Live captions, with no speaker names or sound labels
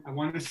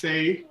want to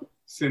say,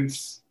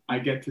 since I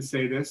get to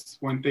say this,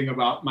 one thing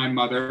about my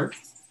mother,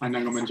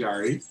 Ananga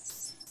Manjari.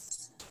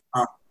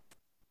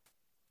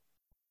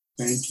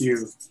 Thank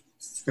you.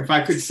 If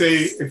I could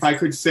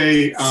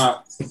say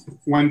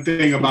one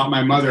thing about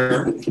my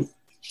mother,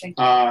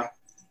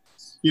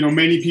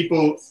 many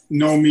people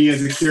know me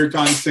as a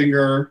kirtan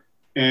singer,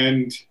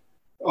 and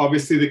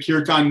obviously the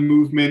kirtan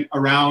movement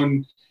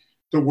around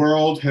the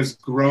world has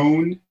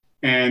grown,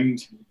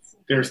 and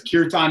there's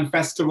kirtan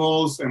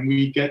festivals, and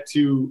we get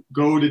to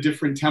go to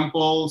different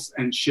temples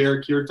and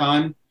share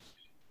kirtan.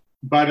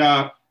 But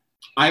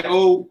I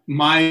owe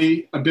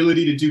my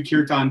ability to do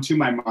kirtan to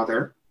my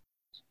mother.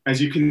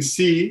 As you can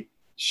see,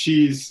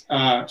 she's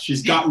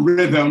got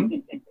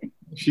rhythm.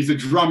 She's a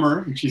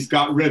drummer, and she's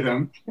got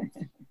rhythm.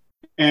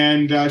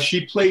 And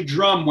she played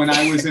drum when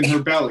I was in her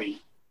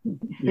belly,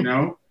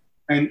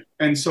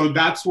 And so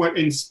that's what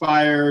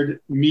inspired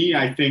me,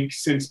 I think,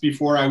 since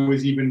before I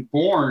was even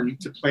born,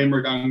 to play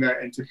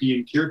mridanga and to be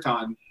in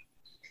kirtan.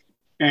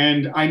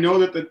 And I know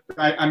that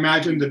I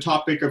imagine the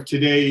topic of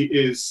today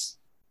is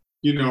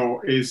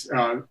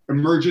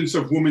emergence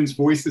of women's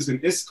voices in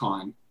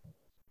ISKCON.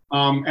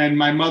 And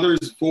my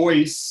mother's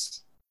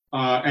voice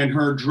and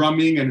her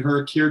drumming and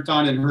her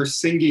kirtan and her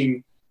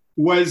singing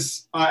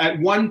was at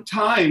one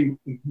time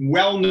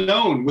well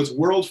known, was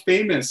world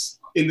famous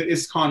in the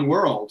ISKCON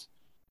world.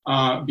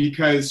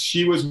 Because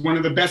she was one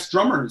of the best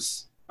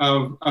drummers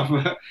of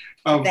that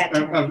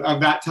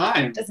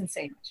time. It doesn't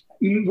say much.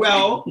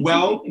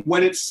 Well,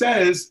 what it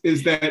says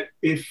is that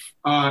if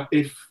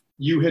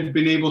you had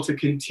been able to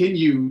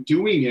continue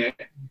doing it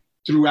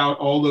throughout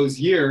all those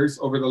years,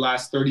 over the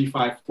last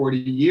 35, 40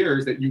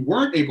 years, that you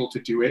weren't able to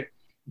do it,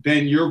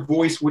 then your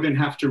voice wouldn't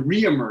have to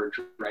reemerge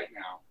right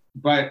now.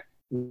 But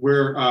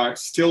we're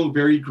still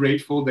very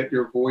grateful that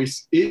your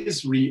voice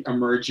is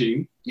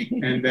re-emerging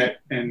and that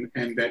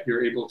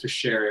you're able to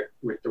share it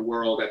with the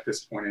world at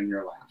this point in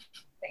your life.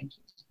 Thank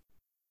you.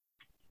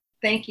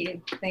 Thank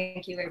you.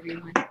 Thank you,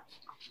 everyone.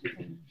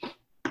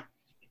 I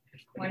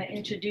want to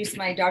introduce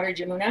my daughter,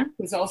 Jamuna,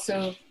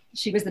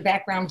 she was the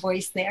background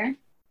voice there.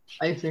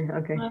 I see,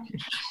 okay.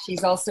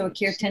 She's also a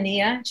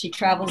kirtaniya. She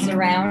travels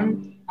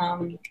around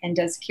and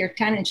does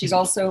kirtan, and she's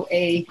also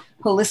a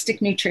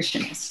holistic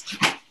nutritionist.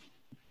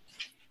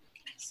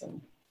 So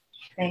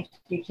thank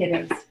you,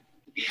 kiddos.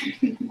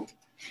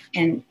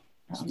 And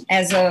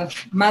as a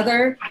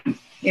mother,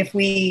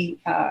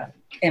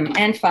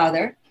 and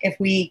father, if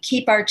we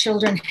keep our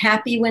children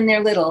happy when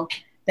they're little,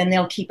 then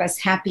they'll keep us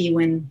happy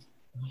when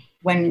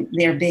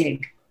they're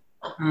big.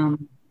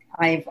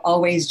 I've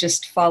always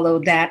just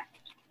followed that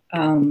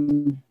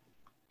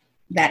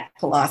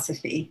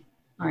philosophy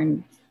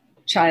on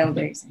child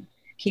raising.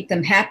 Keep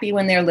them happy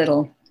when they're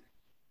little,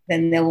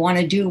 then they'll want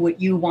to do what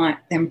you want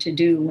them to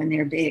do when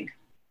they're big,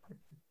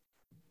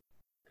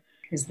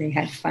 because they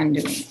had fun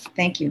doing it.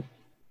 Thank you.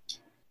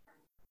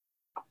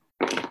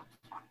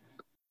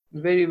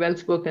 Very well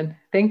spoken.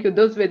 Thank you.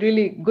 Those were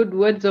really good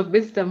words of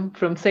wisdom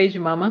from Sage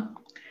Mama.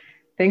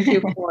 Thank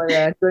you for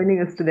joining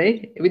us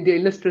today with your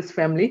illustrious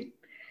family.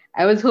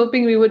 I was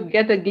hoping we would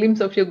get a glimpse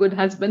of your good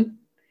husband.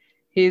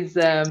 His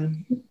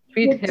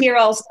feet here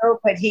also,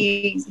 but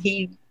he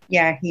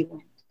went.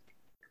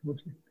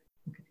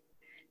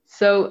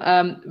 So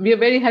we are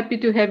very happy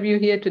to have you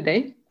here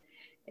today.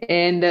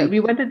 And we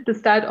wanted to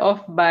start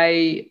off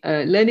by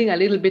learning a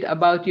little bit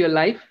about your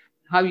life,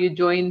 how you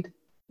joined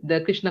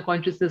the Krishna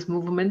consciousness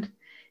movement,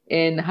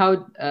 and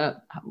how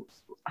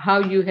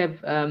you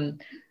have,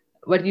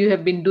 what you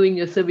have been doing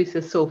your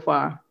services so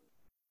far.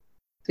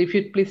 So if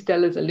you'd please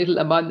tell us a little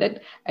about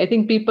that. I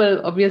think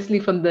people obviously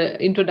from the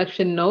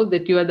introduction know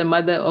that you are the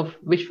mother of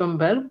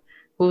Vishwambar,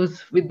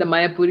 who's with the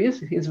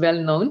Mayapuris, he's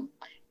well known.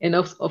 And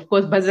of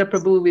course, Bhadra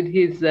Prabhu with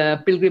his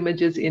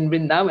pilgrimages in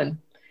Vrindavan.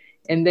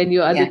 And then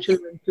your other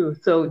children too.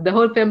 So the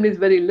whole family is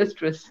very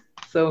illustrious.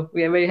 So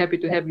we are very happy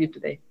to have you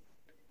today.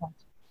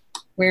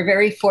 We're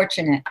very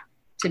fortunate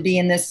to be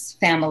in this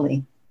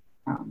family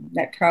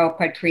that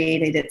Prabhupada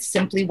created. It's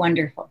simply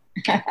wonderful.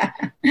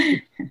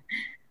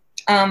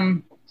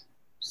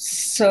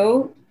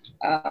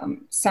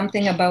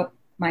 Something about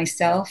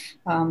myself,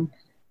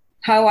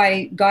 how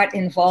I got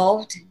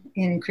involved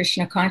in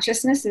Krishna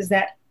consciousness. Is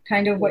that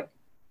kind of what?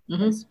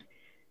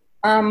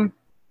 Mm-hmm.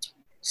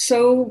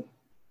 So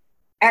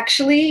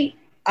actually,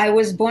 I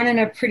was born in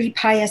a pretty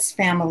pious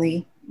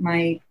family.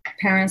 My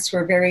parents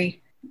were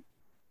very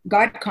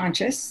God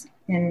conscious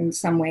in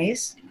some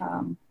ways.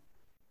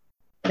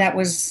 That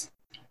was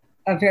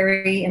a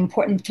very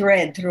important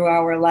thread through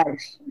our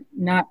life,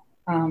 not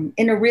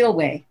in a real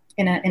way,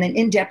 in an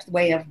in-depth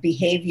way of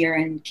behavior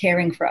and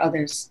caring for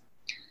others.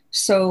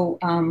 So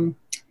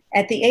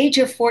at the age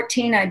of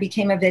 14, I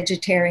became a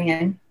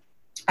vegetarian.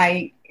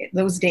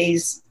 Those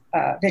days,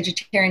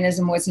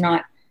 vegetarianism was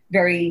not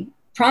very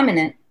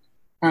prominent.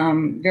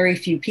 Very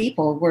few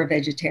people were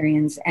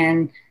vegetarians.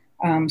 And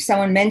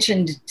someone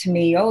mentioned to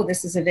me, oh,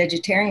 this is a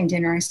vegetarian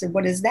dinner. I said,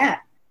 what is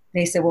that?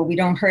 They said, well, we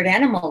don't hurt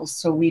animals,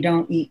 so we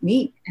don't eat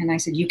meat. And I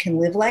said, you can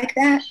live like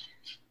that?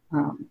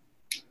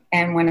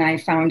 And when I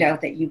found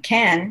out that you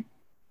can,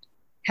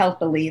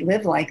 healthily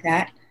live like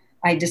that,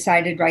 I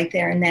decided right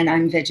there and then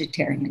I'm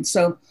vegetarian.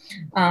 So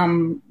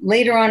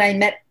later on, I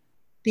met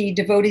the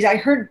devotees. I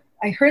heard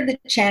the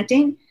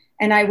chanting,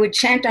 and I would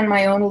chant on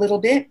my own a little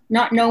bit,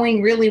 not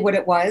knowing really what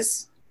it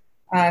was.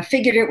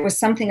 Figured it was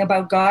something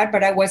about God,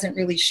 but I wasn't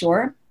really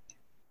sure.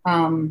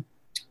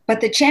 But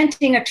the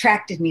chanting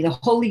attracted me. The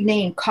holy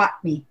name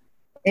caught me.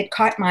 It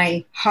caught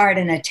my heart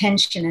and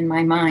attention and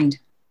my mind.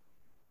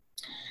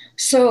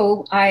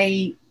 So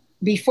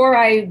before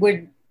I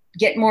would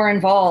get more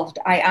involved,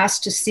 I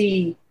asked to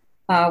see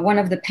one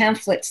of the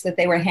pamphlets that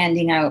they were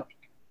handing out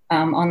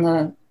on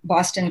the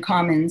Boston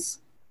Commons.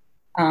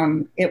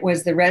 It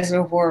was The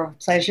Reservoir of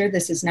Pleasure.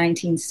 This is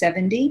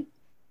 1970.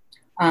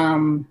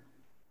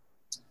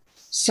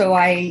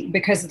 So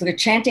because of the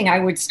chanting, I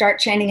would start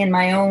chanting in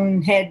my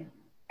own head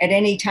at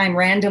any time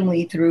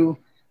randomly through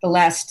the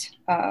last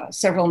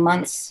several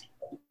months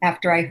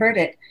after I heard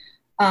it.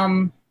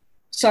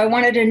 So I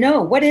wanted to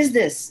know, what is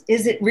this?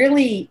 Is it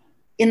really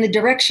in the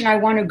direction I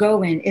want to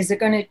go in? Is it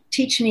going to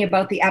teach me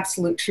about the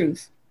absolute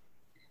truth?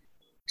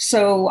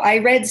 So I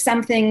read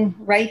something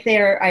right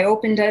there. I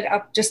opened it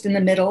up just in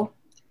the middle,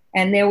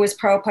 and there was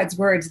Prabhupada's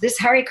words. This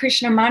Hare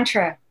Krishna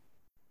mantra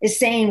is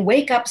saying,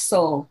 wake up,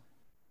 soul,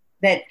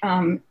 that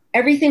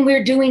everything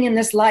we're doing in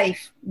this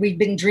life, we've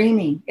been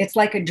dreaming. It's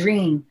like a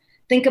dream.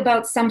 Think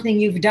about something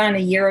you've done a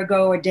year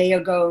ago, a day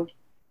ago.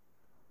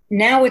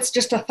 Now it's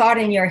just a thought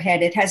in your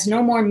head. It has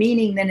no more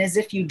meaning than as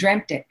if you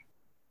dreamt it.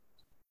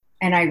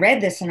 And I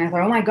read this and I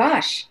thought, oh my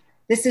gosh,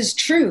 this is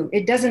true.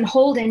 It doesn't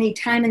hold any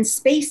time and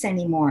space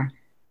anymore,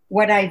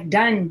 what I've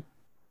done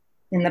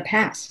in the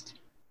past.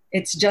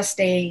 It's just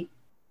a,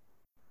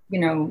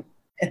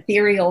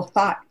 ethereal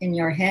thought in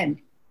your head.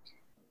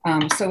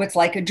 So it's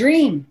like a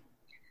dream.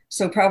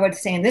 So Prabhupada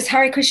is saying, this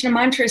Hare Krishna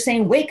mantra is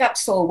saying, wake up,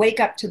 soul, wake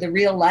up to the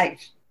real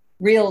life,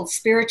 real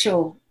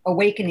spiritual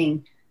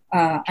awakening,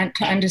 and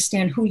to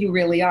understand who you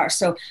really are.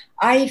 So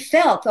I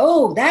felt,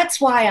 that's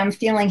why I'm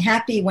feeling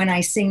happy when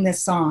I sing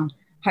this song,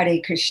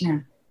 Hare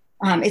Krishna.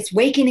 It's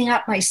wakening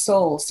up my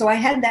soul. So I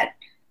had that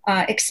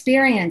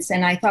experience,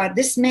 and I thought,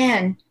 this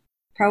man,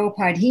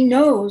 Prabhupada, he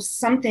knows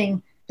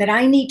something that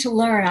I need to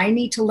learn. I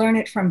need to learn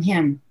it from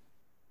him.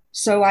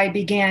 So I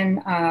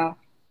began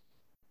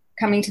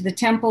coming to the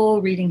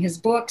temple, reading his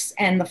books,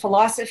 and the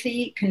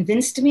philosophy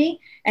convinced me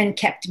and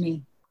kept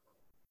me.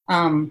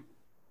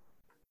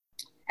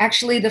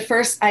 Actually,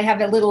 I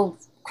have a little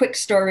quick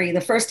story. The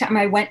first time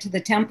I went to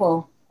the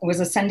temple, it was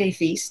a Sunday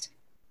feast,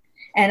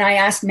 and I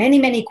asked many,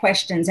 many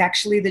questions.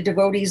 Actually, the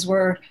devotees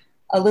were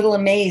a little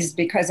amazed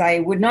because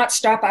I would not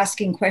stop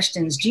asking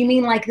questions. Do you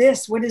mean like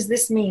this? What does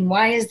this mean?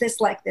 Why is this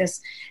like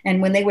this?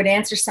 And when they would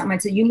answer something,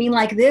 I'd say, you mean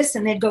like this?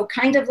 And they'd go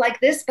kind of like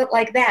this, but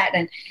like that.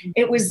 And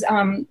it was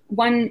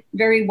one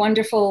very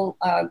wonderful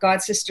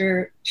god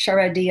sister,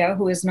 Sharadia,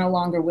 who is no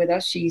longer with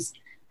us. She's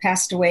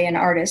passed away, an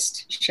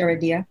artist,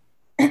 Sharadia.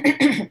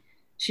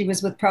 She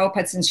was with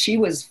Prabhupada since she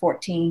was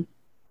 14.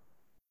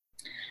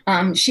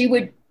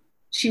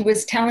 She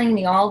was telling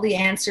me all the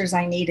answers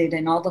I needed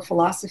and all the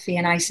philosophy.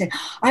 And I said,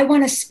 I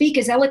want to speak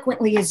as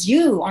eloquently as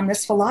you on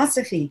this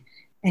philosophy.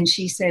 And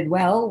she said,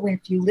 well,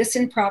 if you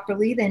listen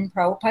properly, then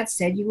Prabhupada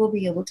said you will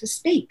be able to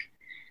speak.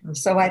 Mm-hmm.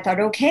 So I thought,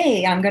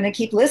 okay, I'm going to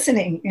keep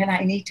listening and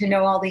I need to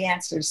know all the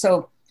answers.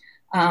 So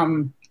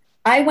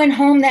I went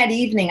home that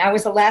evening. I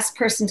was the last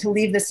person to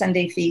leave the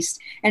Sunday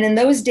feast. And in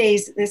those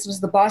days, this was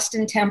the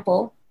Boston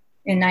Temple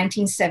in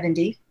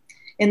 1970.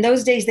 In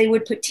those days, they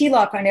would put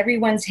tilak on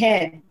everyone's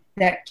head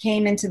that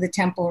came into the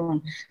temple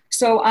room.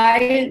 So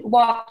I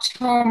walked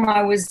home.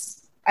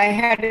 I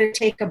had to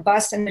take a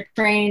bus and a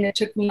train. It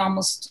took me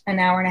almost an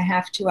hour and a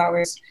half, 2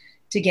 hours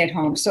to get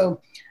home. So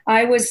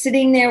I was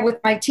sitting there with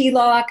my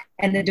tilak,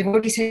 and the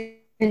devotees had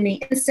given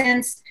me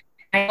incense.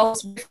 I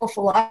also beautiful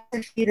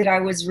philosophy that I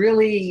was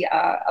really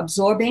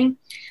absorbing.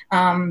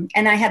 And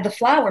I had the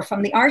flower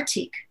from the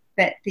artik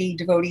that the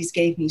devotees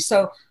gave me.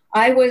 So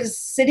I was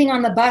sitting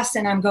on the bus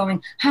and I'm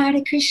going, Hare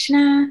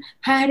Krishna,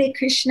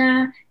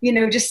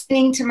 just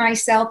singing to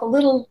myself, a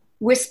little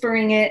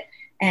whispering it,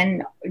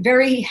 and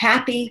very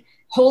happy,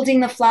 holding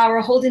the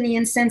flower, holding the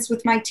incense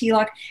with my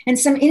tilak. And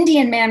some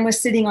Indian man was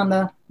sitting on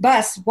the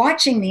bus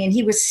watching me, and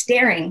he was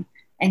staring.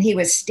 And he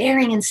was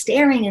staring and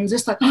staring and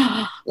just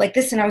like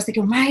this. And I was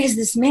thinking, why is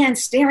this man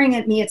staring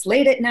at me? It's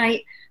late at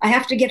night. I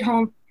have to get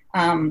home.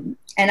 And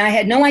I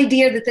had no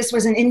idea that this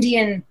was an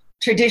Indian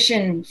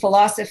tradition,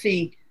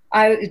 philosophy.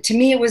 To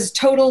me, it was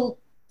total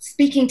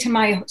speaking to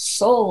my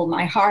soul,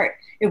 my heart.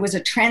 It was a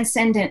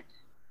transcendent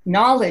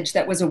knowledge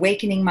that was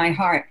awakening my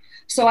heart.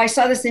 So I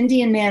saw this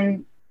Indian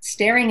man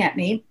staring at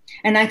me.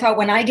 And I thought,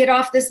 when I get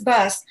off this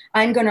bus,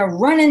 I'm going to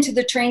run into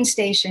the train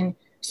station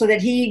so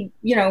that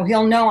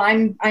he'll know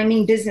I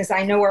mean business.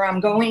 I know where I'm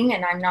going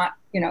and I'm not,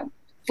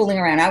 fooling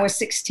around. I was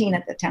 16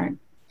 at the time.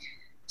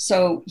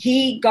 So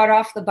he got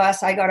off the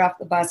bus, I got off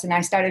the bus, and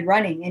I started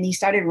running, and he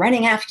started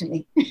running after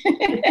me.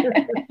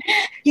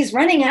 He's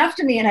running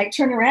after me, and I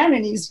turn around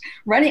and he's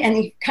running, and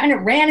he kind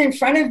of ran in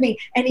front of me,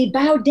 and he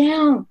bowed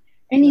down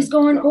And he's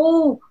going,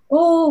 oh,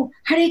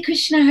 Hare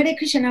Krishna, Hare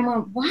Krishna. And I'm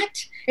going,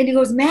 what? And he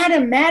goes,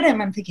 madam,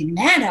 madam. I'm thinking,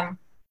 madam?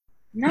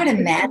 I'm not a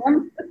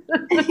madam.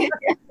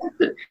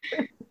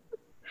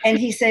 And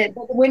he said,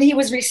 when he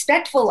was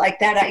respectful like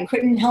that, I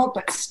couldn't help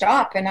but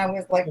stop. And I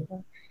was like,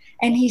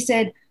 and he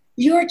said,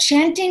 you're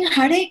chanting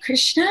Hare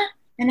Krishna?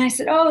 And I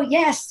said, oh,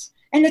 yes.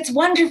 And it's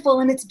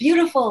wonderful and it's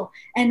beautiful.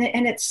 And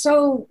it's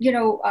so,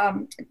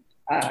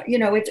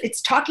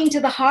 it's talking to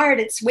the heart.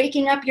 It's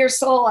waking up your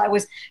soul. I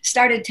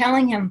started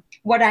telling him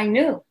what I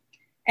knew.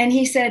 And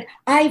he said,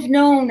 I've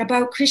known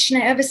about Krishna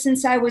ever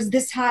since I was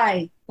this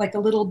high, like a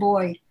little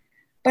boy.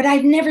 But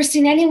I've never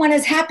seen anyone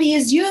as happy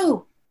as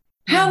you.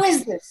 How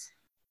is this?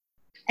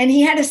 And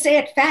he had to say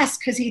it fast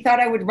because he thought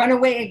I would run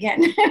away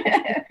again.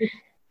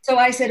 So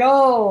I said,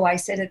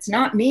 it's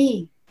not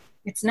me.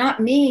 It's not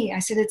me. I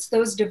said, it's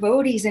those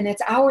devotees and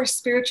it's our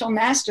spiritual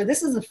master.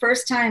 This is the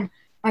first time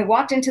I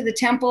walked into the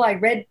temple. I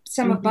read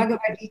some of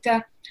Bhagavad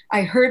Gita.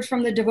 I heard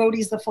from the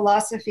devotees the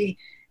philosophy,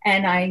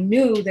 and I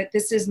knew that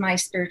this is my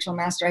spiritual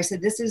master. I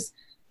said, this is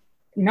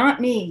not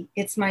me.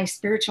 It's my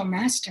spiritual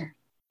master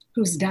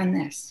who's done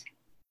this.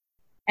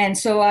 And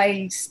so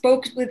I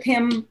spoke with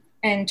him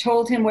and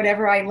told him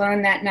whatever I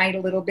learned that night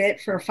a little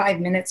bit for 5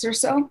 minutes or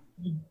so.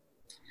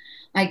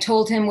 I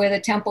told him where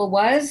the temple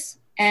was,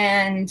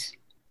 and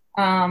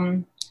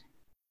I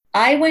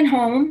went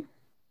home.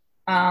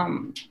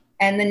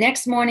 And the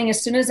next morning,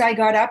 as soon as I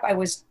got up, I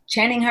was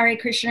chanting Hare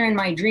Krishna in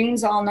my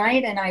dreams all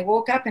night. And I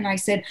woke up and I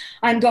said,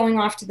 I'm going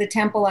off to the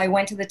temple. I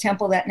went to the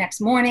temple that next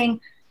morning.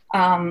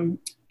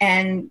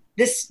 And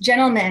this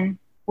gentleman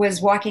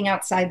was walking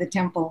outside the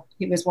temple.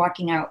 He was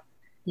walking out.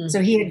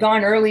 So he had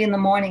gone early in the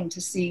morning to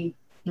see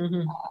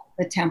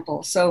the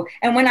temple. So,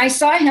 and when I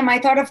saw him, I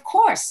thought, of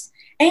course,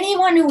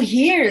 anyone who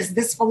hears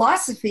this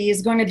philosophy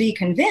is going to be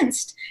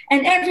convinced,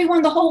 and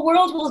everyone, the whole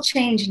world will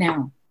change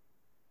now.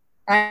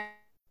 I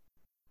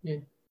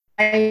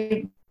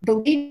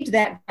believed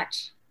that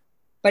much.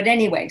 But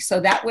anyway,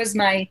 so that was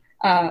my,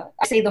 I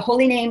say the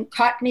holy name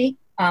caught me,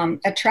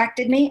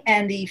 attracted me,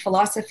 and the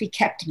philosophy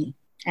kept me,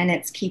 and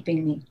it's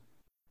keeping me.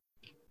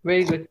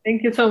 Very good.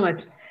 Thank you so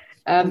much.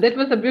 That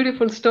was a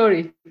beautiful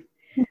story.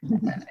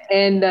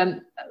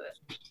 And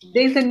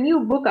there's a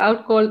new book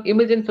out called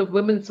Emergence of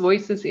Women's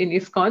Voices in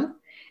ISKCON.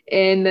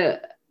 And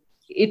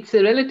it's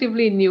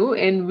relatively new,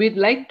 and we'd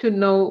like to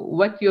know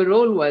what your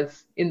role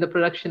was in the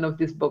production of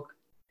this book.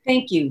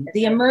 Thank you.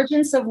 The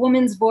Emergence of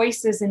Women's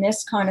Voices in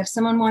ISKCON. If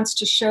someone wants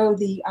to show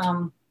the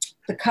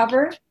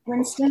cover,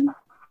 Winston,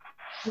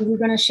 are we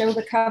going to show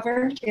the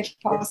cover if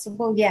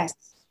possible? Yes.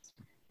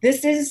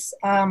 This is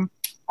a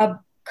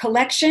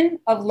collection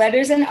of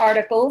letters and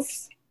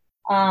articles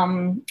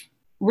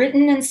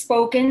written and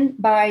spoken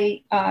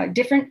by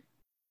different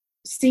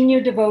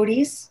senior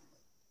devotees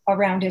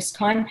around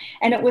ISKCON,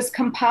 and it was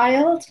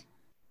compiled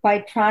by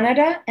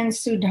Pranada and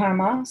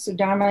Sudharma.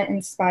 Sudharma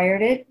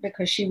inspired it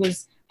because she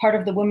was part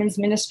of the women's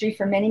ministry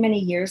for many, many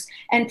years.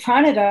 And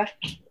Pranada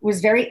was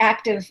very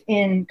active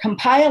in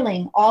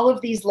compiling all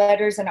of these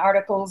letters and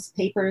articles,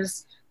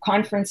 papers,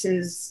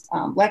 conferences,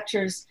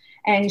 lectures,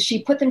 and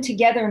she put them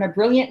together in a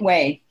brilliant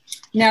way.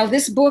 Now,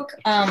 this book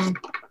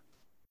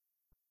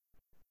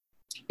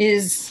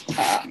is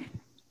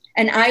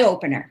an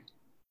eye-opener.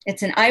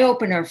 It's an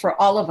eye-opener for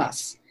all of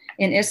us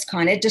in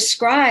ISKCON. It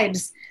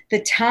describes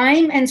the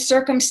time and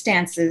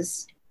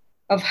circumstances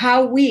of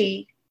how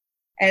we,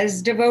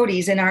 as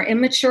devotees in our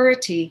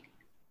immaturity,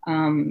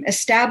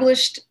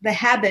 established the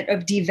habit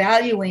of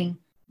devaluing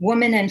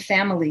women and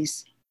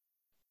families.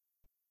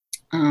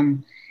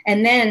 And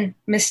then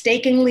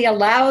mistakenly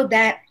allowed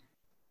that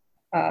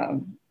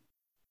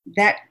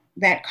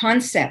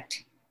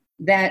concept,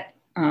 that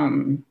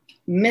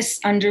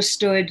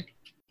misunderstood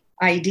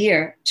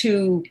idea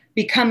to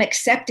become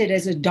accepted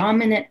as a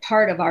dominant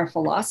part of our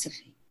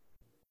philosophy.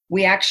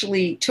 We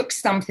actually took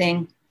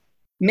something,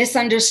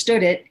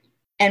 misunderstood it,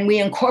 and we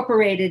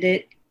incorporated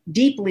it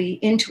deeply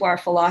into our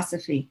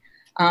philosophy.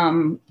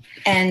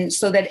 And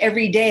so that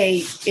every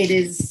day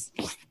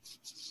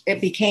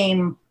it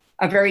became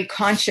a very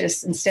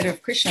conscious, instead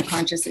of Krishna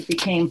conscious, it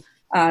became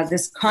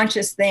this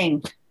conscious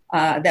thing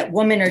that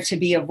women are to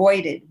be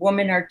avoided.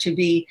 Women are to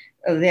be,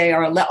 they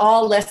are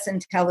all less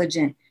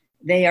intelligent.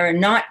 They are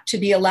not to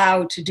be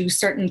allowed to do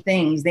certain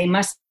things. They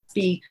must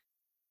be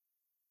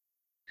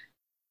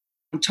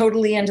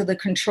totally under the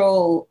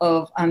control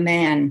of a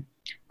man.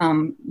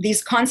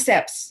 These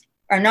concepts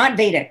are not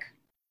Vedic.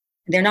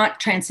 They're not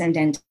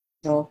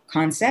transcendental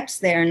concepts.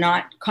 They are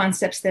not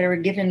concepts that are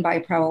given by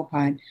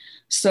Prabhupada.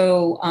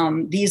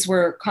 So these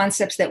were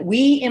concepts that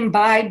we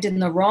imbibed in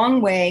the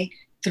wrong way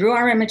through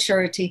our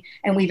immaturity,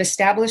 and we've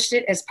established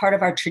it as part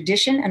of our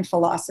tradition and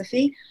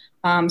philosophy.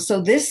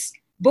 So this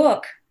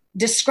book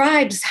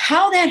describes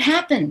how that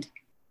happened.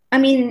 I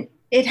mean,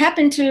 it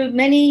happened to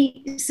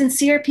many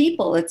sincere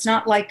people. It's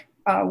not like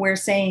we're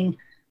saying,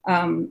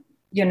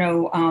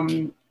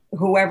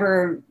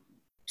 whoever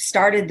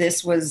started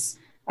this was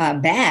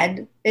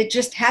bad. It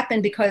just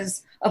happened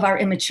because of our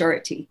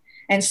immaturity.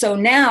 And so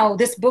now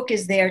this book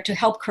is there to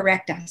help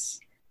correct us,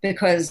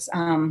 because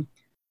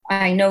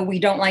I know we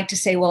don't like to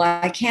say, well,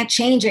 I can't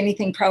change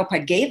anything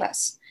Prabhupada gave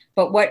us.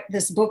 But what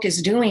this book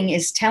is doing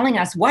is telling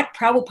us what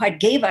Prabhupada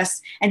gave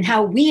us and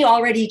how we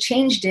already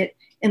changed it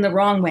in the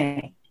wrong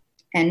way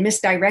and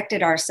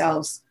misdirected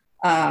ourselves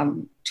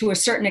to a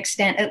certain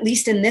extent, at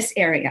least in this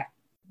area.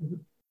 Mm-hmm.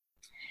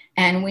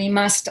 And we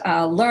must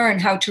learn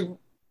how to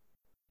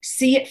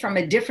see it from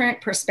a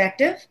different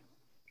perspective,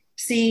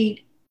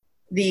 see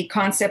the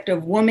concept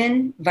of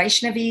women,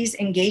 Vaishnavis,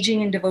 engaging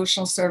in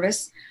devotional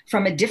service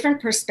from a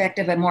different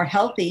perspective, a more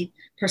healthy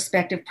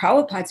perspective,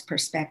 Prabhupada's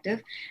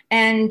perspective,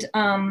 and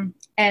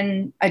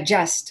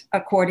adjust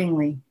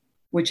accordingly,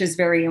 which is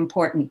very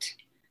important.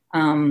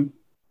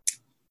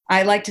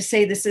 I like to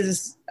say this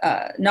is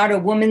not a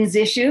woman's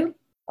issue.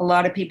 A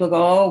lot of people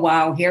go, oh,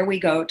 wow, here we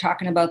go,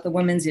 talking about the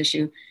women's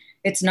issue.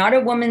 It's not a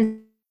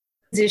woman's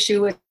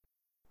issue.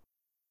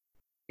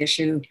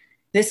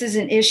 This is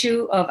an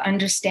issue of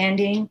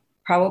understanding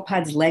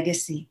Prabhupada's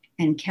legacy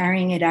and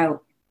carrying it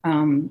out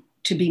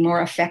to be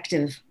more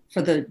effective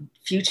for the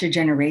future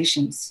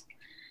generations.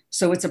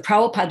 So it's a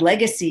Prabhupada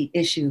legacy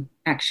issue,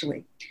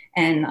 actually.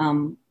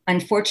 And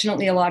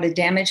unfortunately, a lot of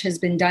damage has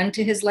been done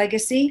to his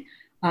legacy,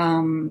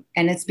 and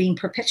it's being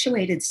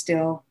perpetuated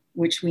still,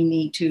 which we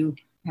need to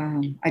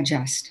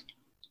adjust.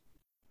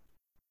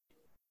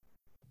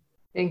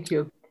 Thank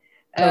you.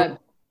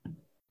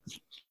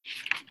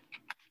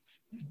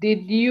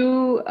 Did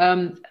you,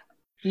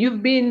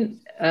 you've been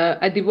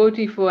a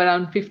devotee for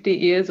around 50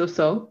 years or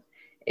so.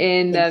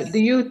 And Yes. Do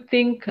you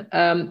think,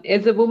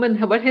 as a woman,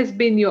 what has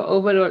been your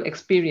overall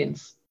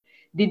experience?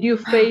 Did you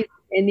face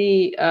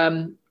any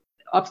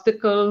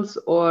obstacles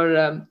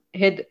or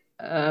had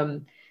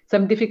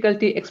some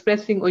difficulty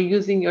expressing or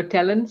using your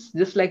talents?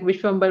 Just like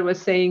Vishwambar was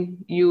saying,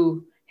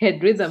 you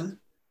had rhythm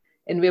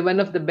and were one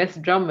of the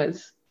best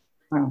drummers.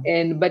 Wow.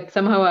 But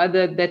somehow or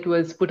other that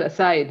was put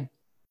aside.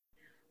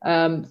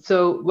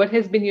 So what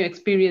has been your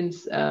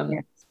experience?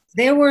 Yes.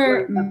 There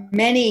were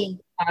many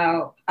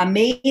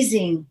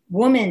amazing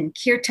women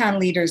kirtan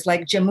leaders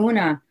like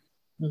Jamuna,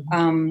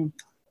 Mm-hmm.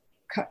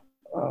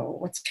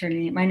 What's her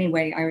name?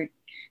 Anyway,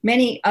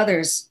 many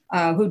others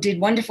who did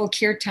wonderful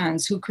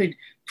kirtans, who could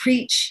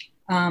preach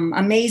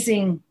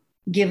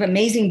give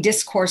amazing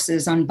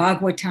discourses on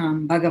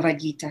Bhagavatam, Bhagavad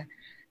Gita.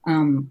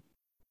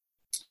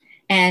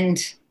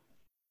 And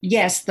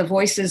yes, the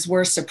voices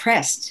were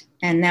suppressed.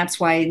 And that's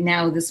why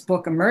now this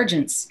book,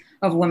 Emergence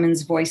of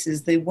Women's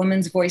Voices, the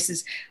women's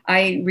voices.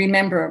 I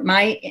remember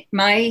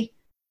my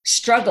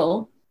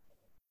struggle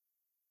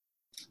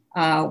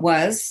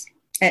was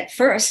at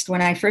first,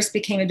 when I first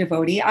became a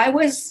devotee,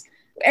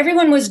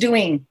 everyone was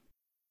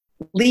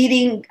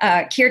leading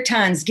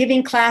kirtans,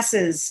 giving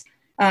classes,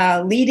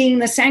 leading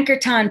the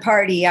Sankirtan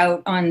party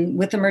out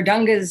with the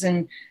mridungas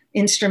and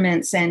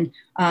instruments, and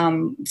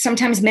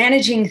sometimes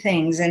managing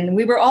things. And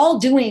we were all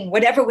doing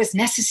whatever was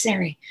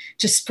necessary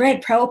to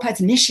spread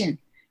Prabhupada's mission.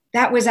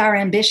 That was our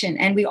ambition.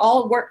 And we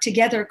all worked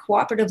together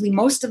cooperatively.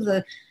 Most of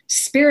the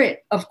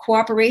spirit of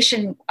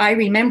cooperation, I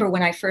remember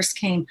when I first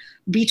came,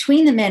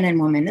 between the men and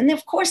women. And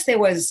of course, there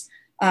was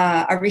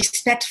a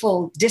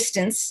respectful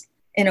distance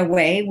in a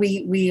way.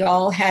 We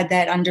all had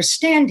that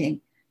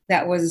understanding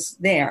that was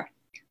there.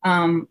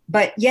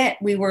 But yet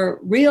we were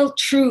real,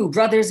 true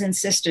brothers and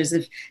sisters.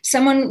 If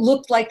someone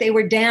looked like they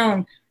were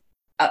down,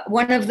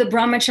 one of the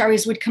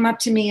brahmacharis would come up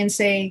to me and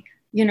say,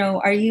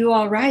 are you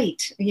all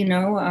right?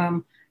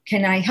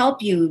 Can I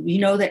help you? You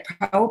know that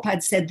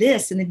Prabhupada said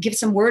this, and then give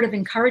some word of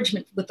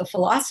encouragement with the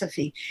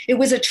philosophy. It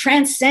was a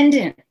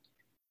transcendent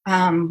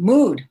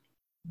mood.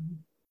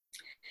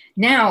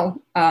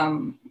 Now,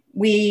 in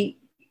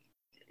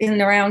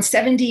around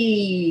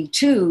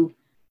 72,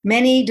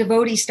 many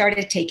devotees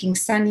started taking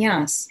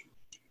sannyas,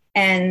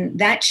 and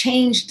that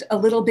changed a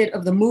little bit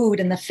of the mood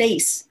and the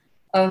face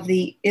of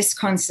the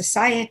ISKCON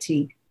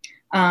society.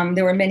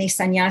 There were many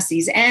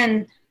sannyasis,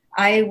 and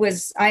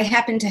I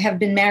happened to have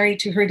been married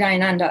to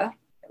Hridayananda,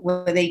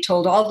 where they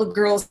told all the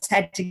girls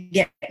had to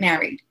get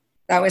married.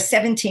 I was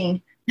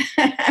 17.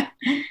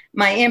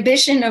 My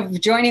ambition of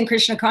joining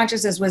Krishna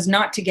consciousness was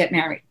not to get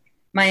married.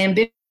 My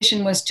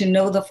ambition was to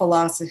know the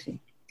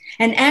philosophy.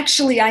 And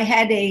actually, I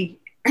had a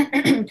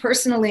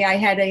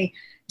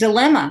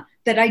dilemma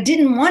that I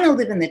didn't want to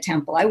live in the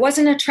temple. I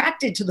wasn't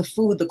attracted to the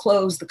food, the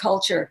clothes, the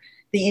culture,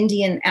 the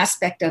Indian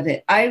aspect of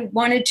it.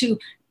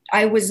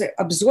 I was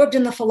absorbed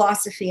in the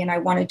philosophy, and I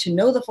wanted to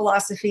know the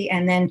philosophy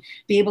and then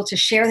be able to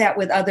share that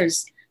with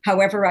others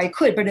however I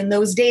could. But in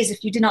those days,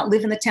 if you did not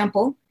live in the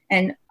temple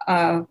and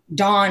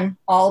don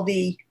all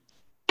the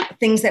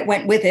things that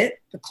went with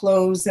it, the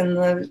clothes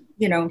and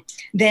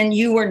then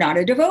you were not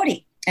a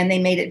devotee. And they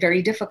made it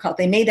very difficult.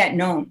 They made that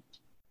known.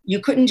 You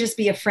couldn't just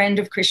be a friend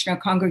of Krishna, a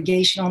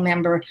congregational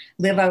member,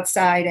 live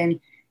outside, and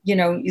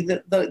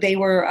they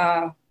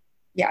were,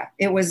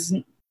 it was.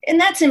 And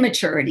that's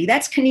immaturity.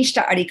 That's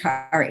Kanishta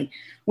Adhikari,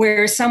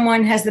 where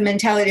someone has the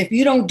mentality, if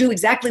you don't do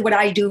exactly what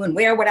I do and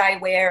wear what I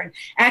wear and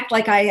act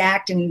like I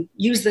act and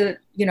use the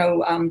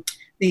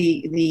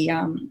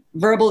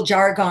verbal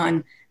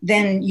jargon,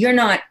 then you're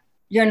not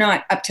you're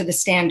not up to the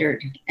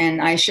standard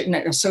and I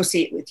shouldn't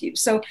associate with you.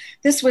 So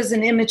this was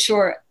an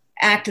immature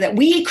act that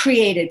we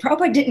created.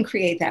 Prabhupada didn't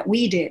create that,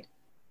 we did.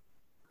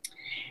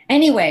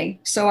 Anyway,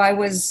 so I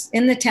was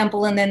in the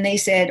temple and then they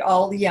said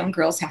all the young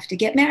girls have to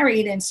get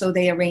married. And so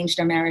they arranged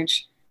a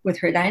marriage with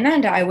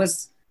Hridayananda. I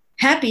was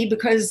happy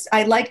because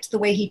I liked the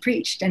way he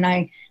preached and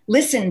I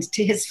listened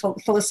to his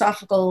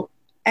philosophical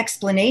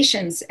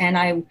explanations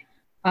and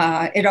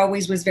it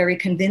always was very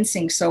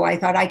convincing. So I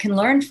thought I can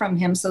learn from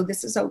him. So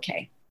this is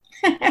okay.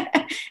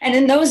 And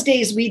in those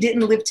days, we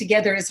didn't live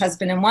together as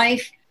husband and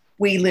wife.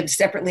 We lived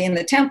separately in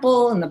the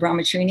temple, in the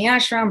Brahmacharya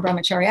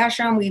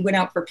ashram. We went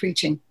out for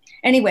preaching.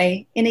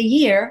 Anyway, in a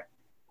year,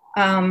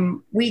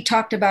 we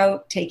talked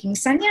about taking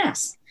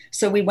sannyas.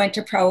 So we went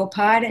to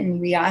Prabhupada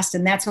and we asked,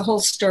 and that's a whole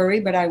story,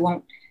 but I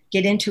won't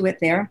get into it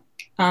there.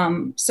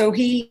 So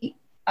he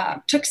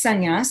took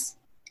sannyas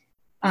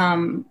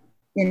in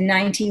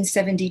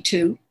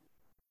 1972.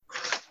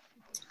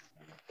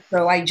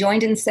 So I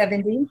joined in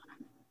 70.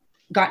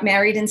 Got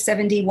married in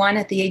 71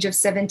 at the age of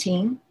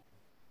 17.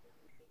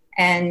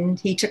 And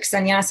he took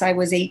sannyas. I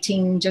was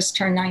 18, just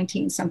turned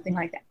 19, something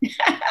like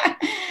that.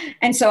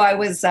 And so I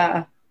was,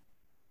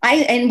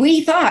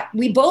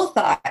 we both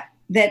thought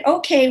that,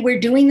 okay,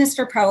 we're doing this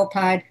for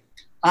Prabhupada.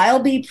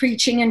 I'll be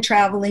preaching and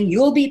traveling.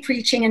 You'll be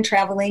preaching and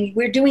traveling.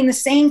 We're doing the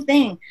same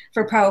thing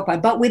for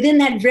Prabhupada. But within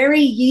that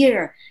very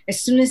year, as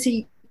soon as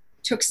he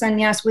took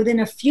sannyas, within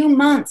a few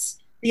months,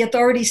 the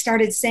authorities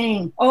started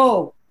saying,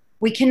 oh,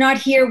 we cannot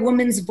hear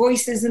women's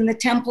voices in the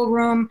temple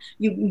room.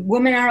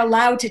 Women are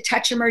allowed to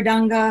touch a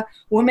mridanga.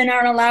 Women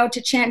aren't allowed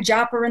to chant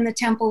japa in the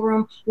temple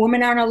room.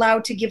 Women aren't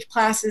allowed to give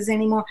classes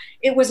anymore.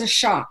 It was a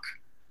shock.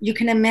 You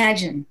can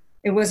imagine.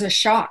 It was a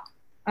shock.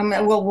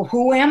 Well,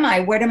 who am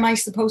I? What am I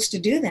supposed to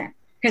do then?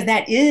 Because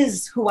that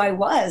is who I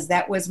was.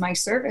 That was my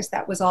service.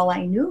 That was all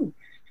I knew.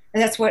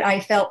 And that's what I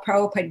felt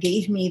Prabhupada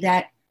gave me,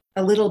 that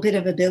a little bit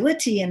of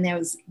ability in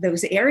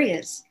those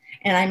areas.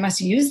 And I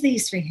must use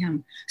these for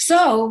him.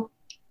 So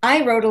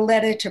I wrote a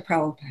letter to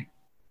Prabhupada,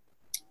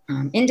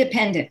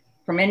 independent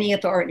from any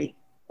authority.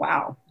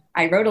 Wow.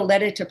 I wrote a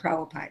letter to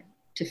Prabhupada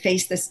to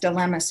face this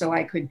dilemma so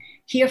I could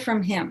hear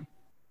from him.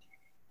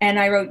 And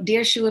I wrote,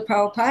 Dear Srila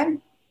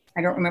Prabhupada,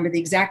 I don't remember the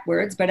exact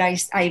words, but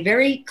I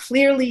very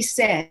clearly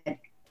said,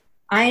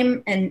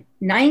 I'm a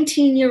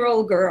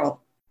 19-year-old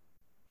girl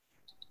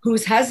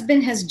whose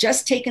husband has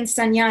just taken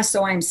sannyas,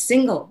 so I'm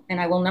single and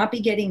I will not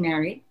be getting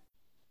married.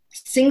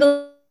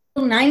 Single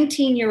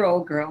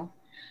 19-year-old girl.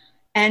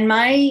 And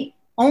my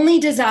only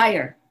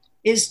desire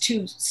is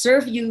to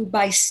serve you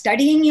by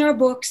studying your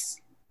books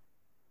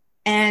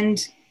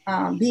and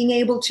being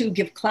able to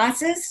give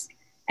classes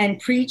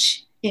and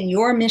preach in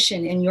your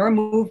mission, in your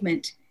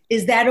movement.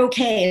 Is that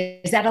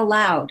okay? Is that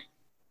allowed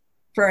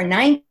for a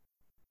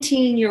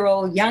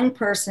 19-year-old young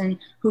person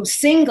who's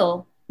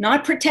single,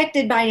 not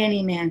protected by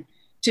any man,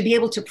 to be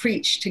able to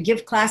preach, to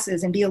give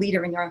classes and be a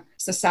leader in your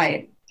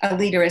society, a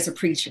leader as a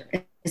preacher,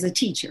 as a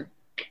teacher?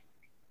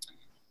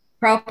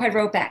 Prabhupada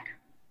wrote back.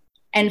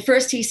 And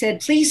first he said,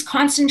 please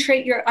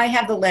concentrate I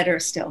have the letter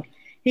still.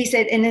 He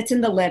said, and it's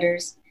in the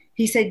letters.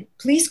 He said,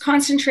 please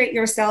concentrate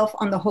yourself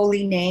on the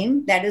holy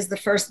name. That is the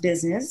first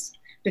business,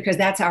 because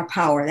that's our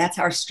power. That's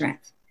our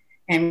strength.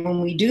 And when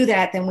we do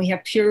that, then we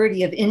have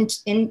purity of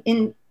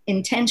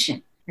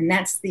intention. And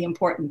that's the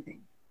important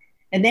thing.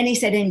 And then he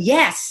said, and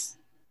yes,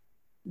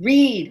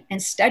 read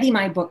and study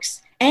my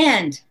books.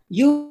 And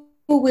you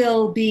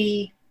will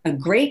be a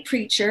great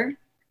preacher.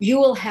 You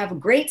will have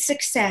great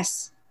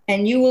success.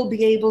 And you will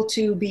be able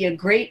to be a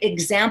great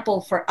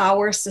example for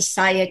our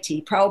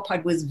society.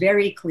 Prabhupada was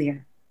very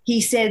clear. He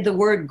said the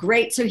word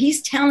great. So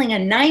he's telling a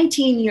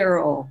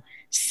 19-year-old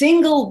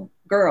single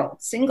girl,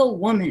 single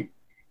woman,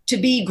 to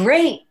be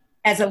great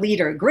as a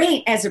leader,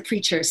 great as a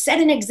preacher, set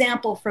an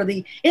example for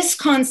the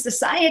ISKCON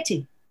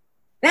society.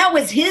 That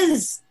was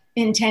his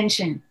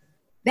intention.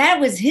 That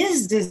was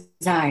his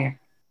desire.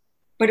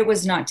 But it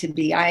was not to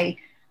be. I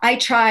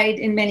tried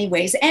in many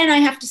ways. And I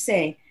have to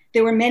say,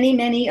 there were many,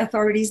 many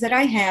authorities that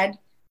I had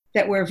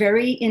that were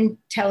very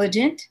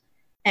intelligent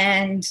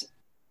and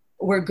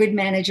were good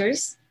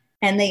managers.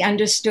 And they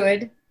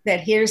understood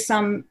that here's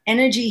some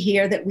energy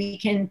here that we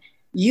can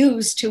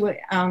use to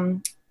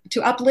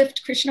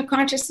uplift Krishna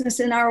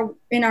consciousness in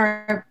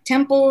our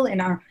temple,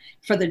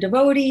 for the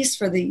devotees,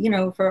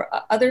 for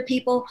other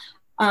people.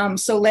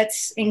 So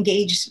let's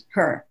engage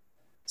her.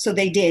 So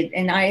they did.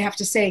 And I have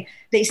to say,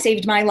 they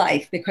saved my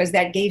life, because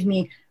that gave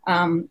me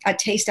a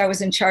taste. I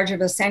was in charge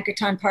of a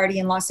Sankirtan party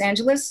in Los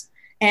Angeles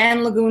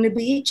and Laguna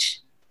Beach,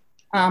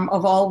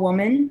 of all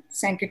women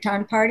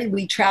Sankirtan party.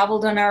 We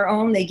traveled on our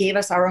own. They gave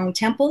us our own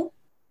temple.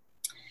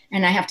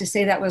 And I have to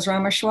say that was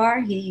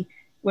Rameshwar. He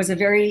was a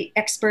very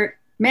expert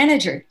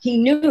manager. He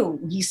knew,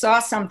 he saw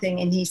something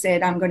and he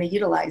said, I'm going to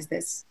utilize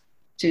this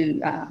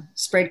to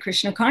spread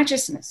Krishna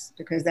consciousness,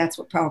 because that's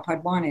what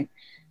Prabhupada wanted.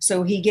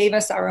 So he gave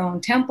us our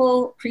own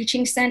temple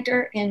preaching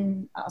center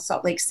in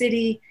Salt Lake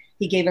City.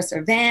 He gave us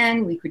a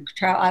van. We could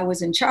travel. I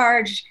was in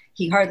charge.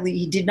 He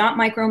did not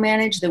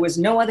micromanage. There was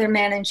no other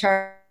man in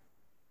charge.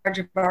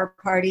 of our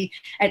party.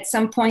 At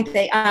some point,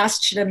 they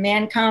asked, should a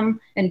man come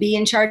and be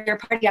in charge of your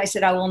party? I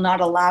said, I will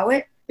not allow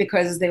it,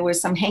 because there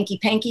was some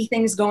hanky-panky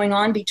things going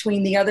on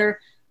between the other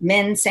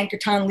men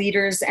Sankirtan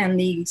leaders and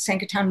the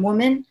Sankirtan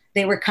women.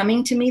 They were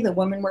coming to me, the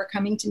women were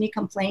coming to me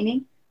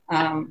complaining,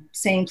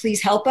 saying,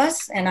 please help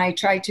us. And I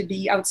tried to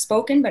be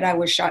outspoken, but I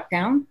was shot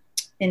down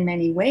in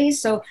many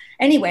ways. So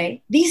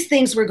anyway, these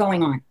things were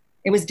going on.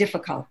 It was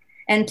difficult.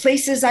 And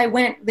places I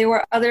went, there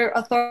were other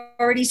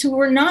authorities who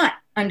were not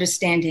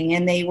understanding,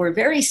 and they were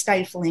very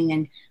stifling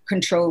and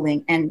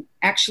controlling. And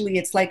actually,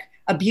 it's like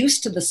abuse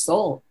to the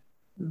soul.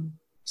 Mm.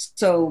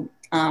 So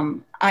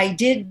I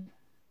did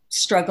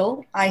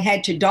struggle. I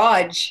had to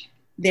dodge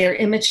their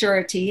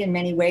immaturity in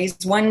many ways.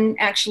 One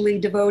actually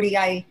devotee,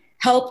 I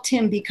helped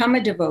him become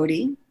a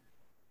devotee.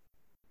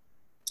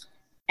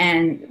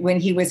 And when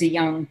he was a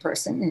young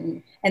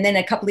person, and then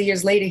a couple of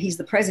years later, he's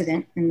the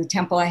president in the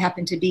temple I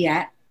happen to be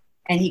at.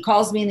 And he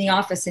calls me in the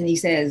office and he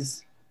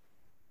says,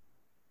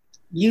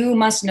 you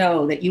must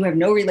know that you have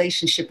no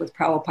relationship with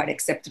Prabhupada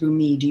except through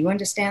me. Do you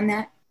understand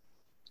that?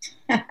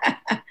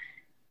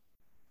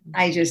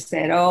 I just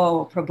said,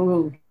 oh,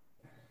 Prabhu,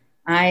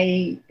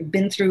 I've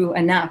been through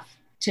enough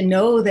to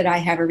know that I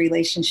have a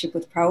relationship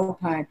with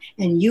Prabhupada,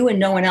 and you and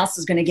no one else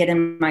is going to get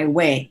in my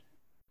way.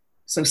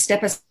 So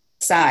step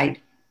aside,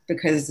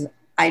 because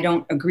I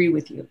don't agree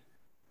with you.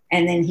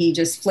 And then he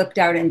just flipped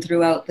out and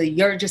threw out the,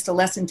 you're just a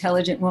less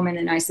intelligent woman.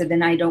 And I said,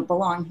 then I don't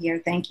belong here.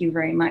 Thank you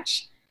very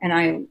much. And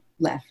I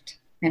left,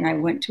 and I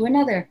went to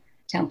another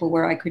temple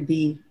where I could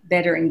be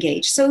better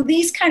engaged. So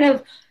these kind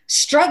of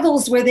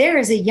struggles were there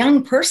as a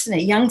young person, a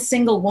young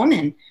single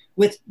woman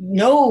with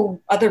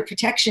no other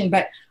protection.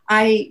 But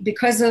I,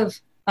 because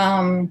of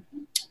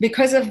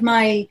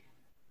my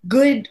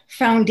good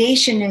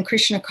foundation in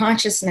Krishna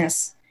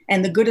consciousness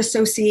and the good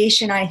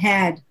association I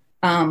had,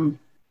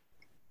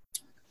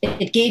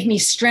 it gave me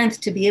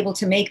strength to be able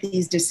to make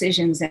these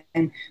decisions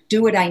and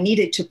do what I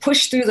needed to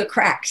push through the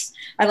cracks.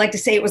 I like to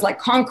say it was like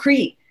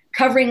concrete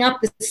covering up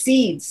the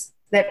seeds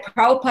that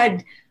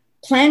Prabhupada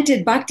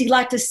planted, Bhakti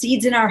Lata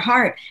seeds in our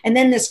heart. And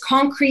then this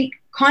concrete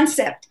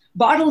concept,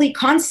 bodily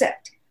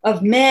concept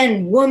of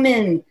men,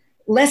 women,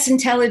 less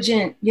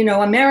intelligent,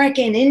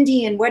 American,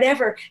 Indian,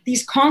 whatever,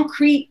 these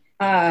concrete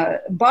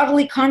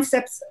bodily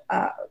concepts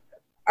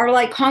are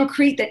like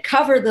concrete that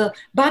cover the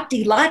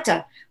Bhakti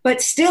Lata,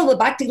 but still the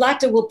Bhakti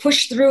Lata will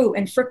push through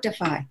and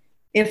fructify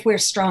if we're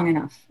strong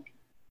enough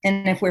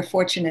and if we're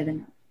fortunate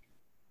enough.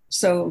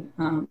 So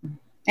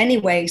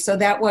anyway, so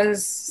that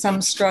was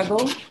some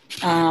struggle.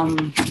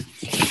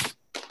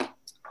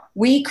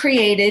 We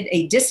created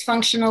a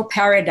dysfunctional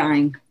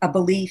paradigm, a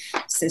belief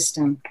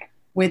system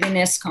within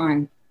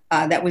ISKCON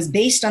that was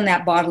based on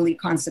that bodily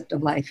concept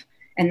of life.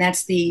 And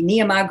that's the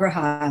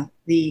Niyamagraha,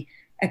 the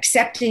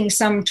accepting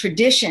some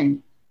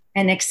tradition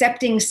and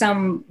accepting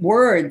some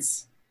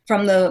words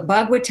from the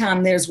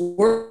Bhagavatam. There's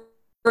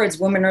words,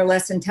 women are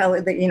less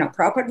intelligent.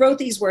 Prabhupada wrote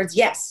these words,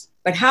 yes,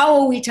 but how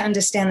are we to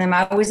understand them?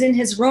 I was in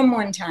his room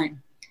one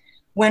time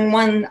when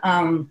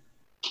one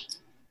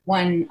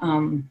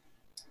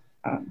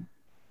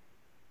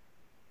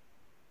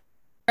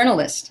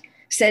journalist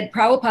said,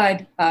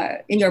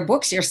 Prabhupada, in your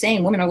books, you're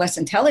saying women are less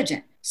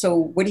intelligent. So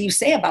what do you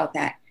say about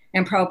that?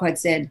 And Prabhupada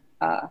said,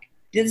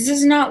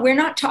 we're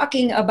not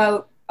talking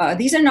about,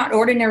 these are not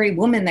ordinary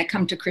women that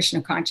come to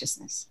Krishna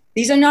consciousness.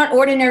 These are not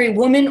ordinary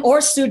women or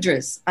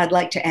Sudras, I'd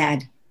like to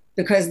add,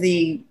 because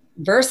the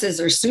verses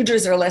are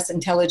Sudras are less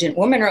intelligent,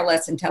 women are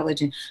less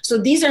intelligent. So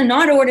these are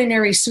not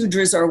ordinary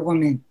Sudras or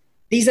women.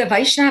 These are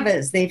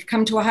Vaishnavas. They've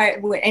come to a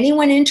higher,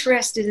 anyone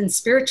interested in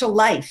spiritual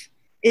life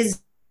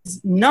is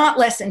not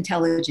less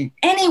intelligent.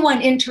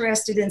 Anyone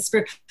interested in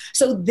spirit.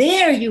 So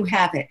there you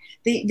have it.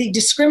 The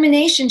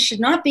discrimination should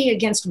not be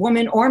against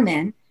women or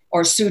men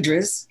or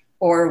Sudras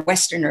or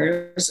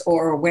Westerners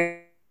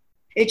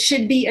it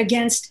should be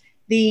against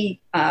the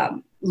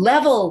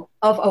level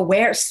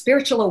of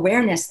spiritual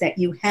awareness that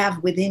you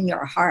have within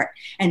your heart,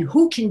 and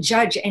who can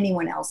judge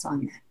anyone else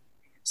on that.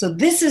 So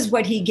this is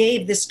what he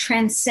gave, this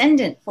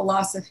transcendent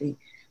philosophy,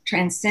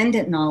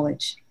 transcendent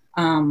knowledge.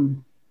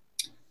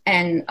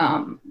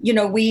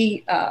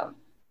 We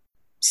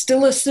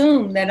still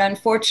assume that,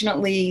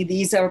 unfortunately,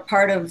 these are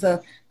part of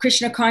the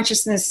Krishna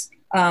consciousness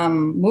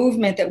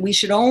movement, that we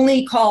should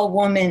only call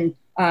woman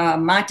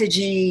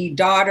Mataji,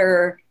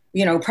 daughter,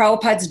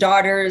 Prabhupada's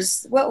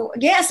daughters. Well,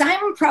 yes,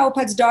 I'm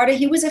Prabhupada's daughter.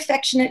 He was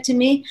affectionate to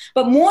me.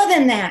 But more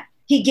than that,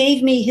 he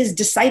gave me his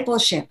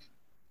discipleship.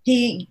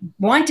 He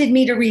wanted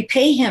me to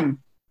repay him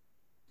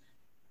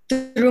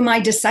through my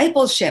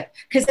discipleship,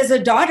 because as a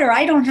daughter,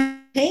 I don't have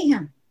to pay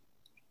him.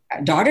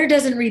 A daughter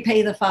doesn't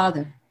repay the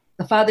father.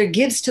 The father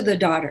gives to the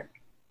daughter.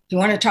 If you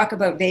want to talk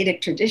about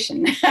Vedic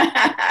tradition,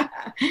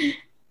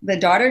 the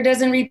daughter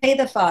doesn't repay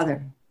the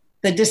father.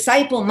 The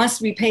disciple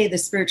must repay the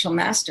spiritual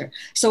master.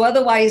 So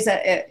otherwise,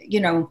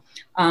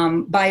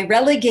 by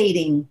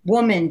relegating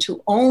woman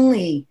to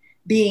only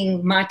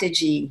being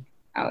Mataji,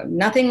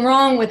 nothing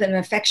wrong with an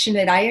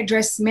affectionate. I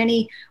address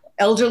many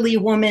elderly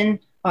women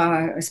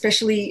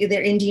especially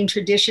their Indian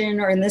tradition,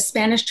 or in the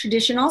Spanish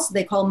tradition also,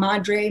 they call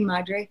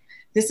madre.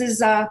 This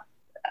is, an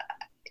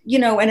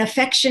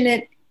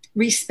affectionate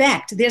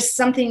respect. There's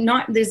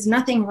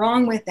nothing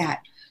wrong with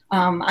that.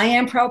 I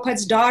am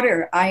Prabhupada's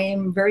daughter. I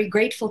am very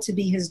grateful to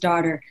be his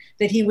daughter,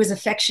 that he was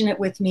affectionate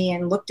with me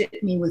and looked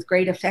at me with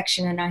great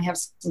affection. And I have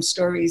some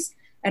stories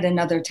at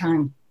another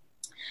time.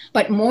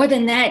 But more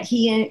than that,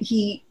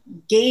 he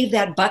gave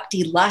that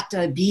bhakti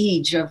lata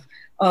bij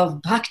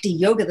of bhakti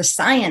yoga, the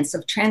science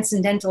of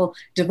transcendental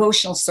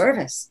devotional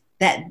service,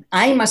 that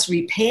I must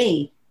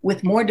repay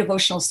with more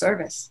devotional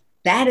service.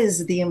 That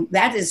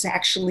is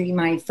actually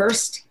my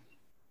first,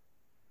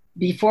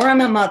 before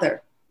I'm a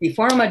mother,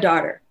 before I'm a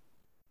daughter,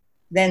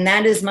 then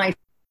that is my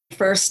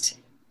first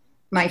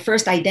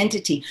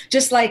identity.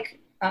 Just like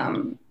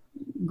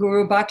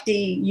Guru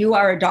Bhakti, you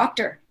are a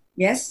doctor,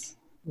 yes?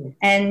 Yes.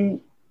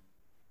 And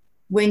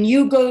when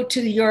you go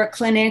to your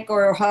clinic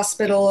or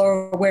hospital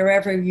or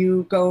wherever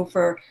you go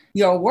for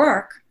your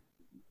work,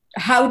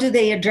 how do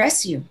they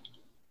address you?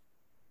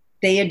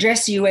 They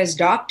address you as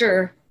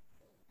doctor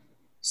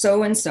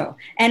so-and-so.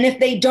 And if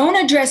they don't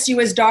address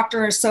you as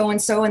doctor or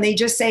so-and-so, and they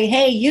just say,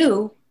 hey,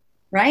 you,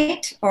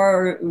 right?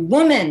 Or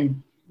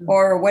woman,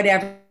 or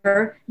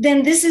whatever,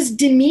 then this is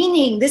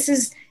demeaning. This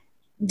is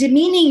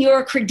demeaning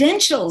your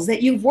credentials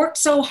that you've worked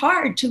so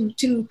hard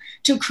to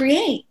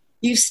create.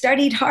 You've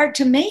studied hard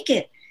to make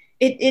it.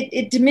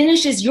 It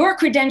diminishes your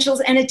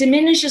credentials, and it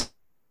diminishes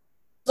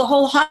the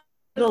whole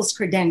hospital's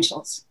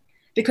credentials,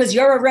 because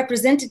you're a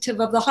representative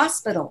of the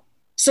hospital.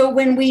 So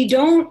when we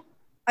don't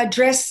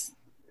address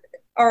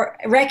or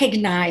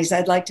recognize,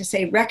 I'd like to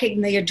say,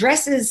 the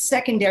address is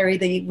secondary,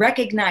 the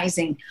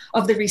recognizing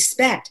of the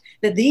respect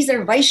that these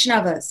are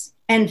Vaishnavas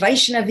and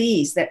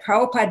Vaishnavis that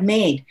Prabhupada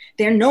made.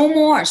 They're no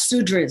more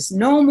Sudras,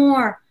 no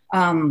more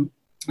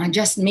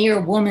just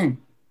mere woman.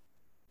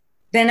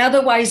 Then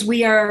otherwise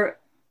we are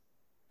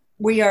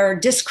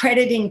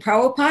discrediting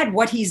Prabhupada,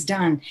 what he's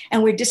done,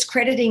 and we're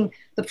discrediting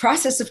the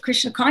process of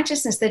Krishna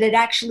consciousness, that it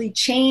actually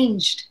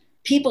changed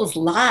people's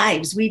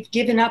lives. We've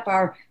given up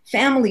our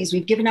families,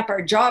 we've given up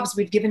our jobs,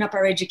 we've given up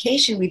our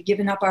education, we've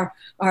given up our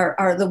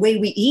the way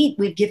we eat,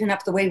 we've given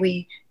up the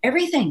way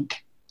everything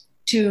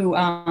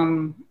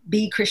to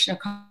be Krishna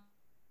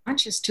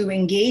conscious, to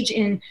engage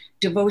in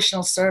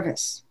devotional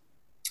service.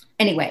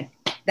 Anyway,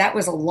 that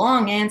was a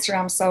long answer,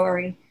 I'm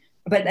sorry,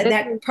 but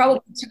that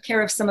probably took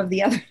care of some of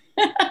the other.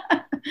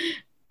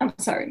 I'm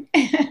sorry.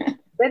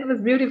 That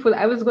was beautiful.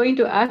 I was going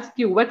to ask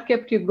you what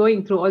kept you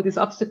going through all these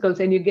obstacles,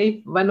 and you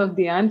gave one of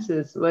the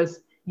answers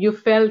was you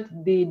felt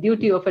the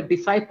duty of a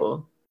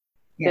disciple.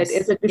 Yes. That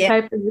as a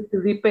disciple, you have to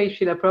repay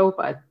Srila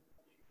Prabhupada.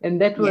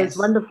 And that was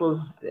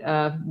wonderful.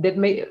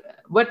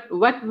 What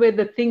were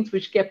the things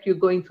which kept you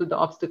going through the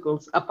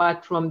obstacles,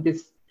 apart from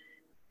this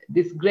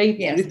great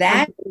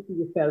responsibility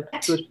you felt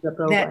to Srila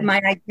Prabhupada? That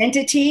my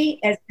identity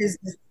as his,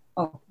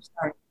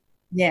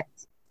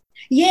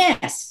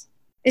 Yes.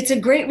 It's a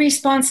great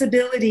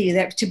responsibility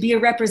to be a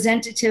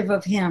representative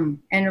of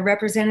him and a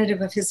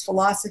representative of his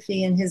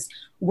philosophy and his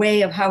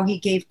way of how he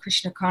gave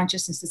Krishna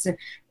consciousness.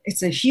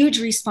 It's a huge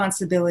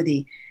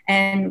responsibility,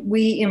 and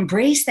we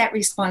embrace that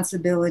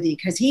responsibility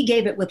because he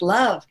gave it with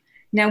love.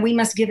 Now we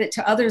must give it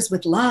to others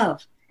with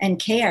love and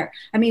care.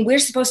 I mean, we're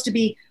supposed to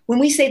be, when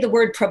we say the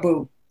word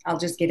Prabhu, I'll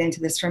just get into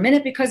this for a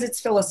minute because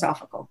it's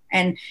philosophical,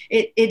 and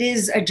it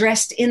is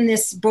addressed in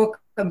this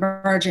book,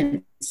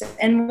 Emergence.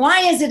 And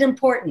why is it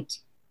important?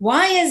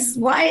 Why is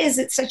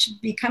it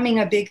becoming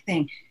a big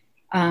thing?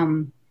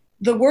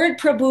 The word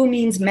Prabhu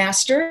means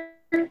master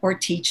or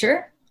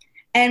teacher.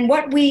 And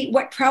what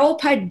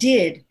Prabhupada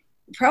did,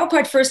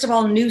 Prabhupada first of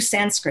all knew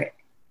Sanskrit.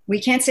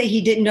 We can't say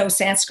he didn't know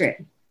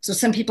Sanskrit. So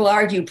some people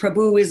argue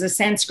Prabhu is a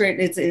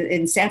Sanskrit,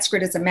 in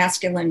Sanskrit it's a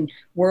masculine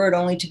word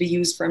only to be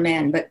used for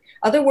men. But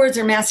other words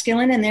are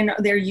masculine and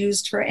they're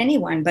used for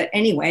anyone. But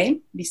anyway,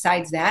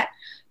 besides that,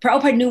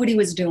 Prabhupada knew what he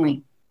was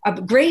doing. A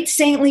great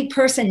saintly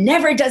person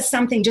never does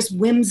something just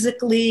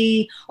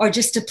whimsically or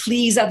just to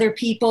please other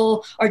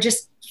people or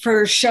just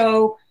for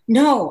show.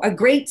 No, a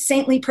great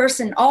saintly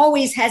person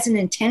always has an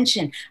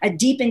intention, a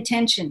deep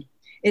intention.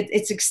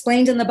 It's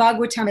explained in the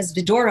Bhagavatam as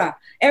Vidura.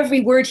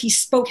 Every word he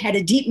spoke had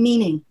a deep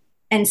meaning,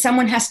 and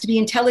someone has to be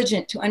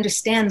intelligent to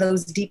understand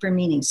those deeper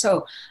meanings.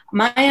 So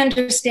my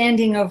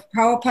understanding of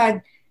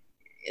Prabhupada,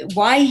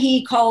 why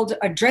he called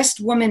a dressed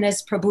woman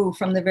as Prabhu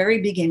from the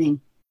very beginning,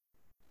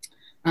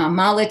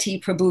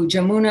 Malati Prabhu,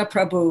 Jamuna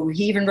Prabhu.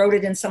 He even wrote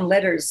it in some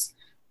letters.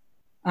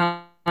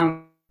 Sharadiya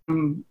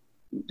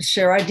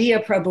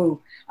Prabhu.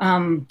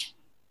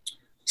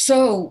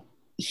 So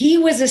he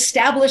was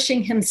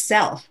establishing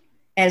himself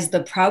as the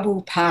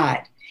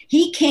Prabhupada.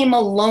 He came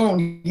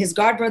alone. His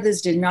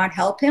godbrothers did not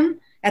help him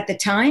at the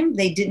time.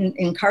 They didn't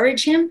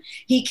encourage him.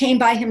 He came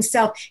by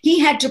himself. He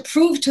had to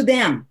prove to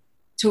them,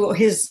 to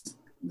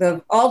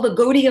all the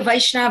Gaudiya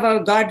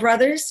Vaishnava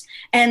godbrothers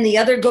and the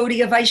other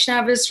Gaudiya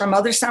Vaishnavas from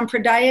other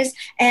Sampradayas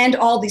and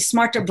all the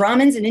Smarta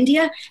Brahmins in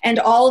India and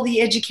all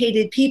the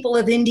educated people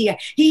of India.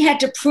 He had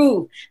to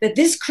prove that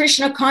this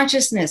Krishna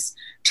consciousness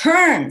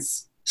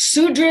turns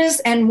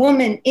Sudras and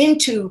women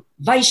into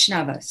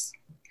Vaishnavas.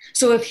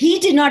 So if he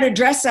did not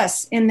address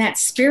us in that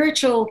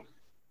spiritual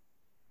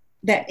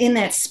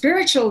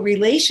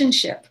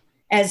relationship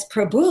as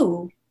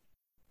Prabhu,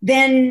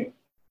 then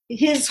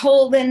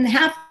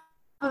half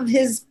of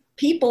his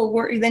people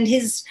then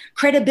his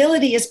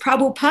credibility as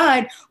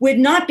Prabhupada would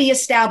not be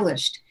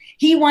established.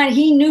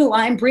 He knew,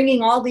 I'm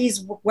bringing all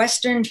these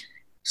Western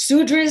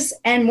Sudras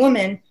and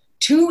women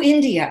to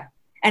India,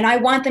 and I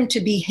want them to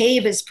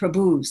behave as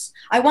Prabhus.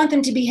 I want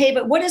them to behave.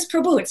 What is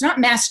Prabhu? It's not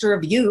master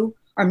of you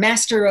or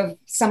master of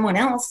someone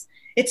else.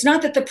 It's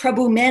not that the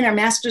Prabhu men are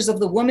masters of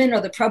the woman,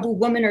 or the Prabhu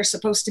women are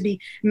supposed to be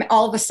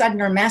all of a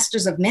sudden are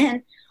masters of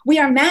men. We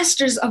are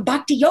masters of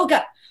bhakti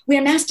yoga. We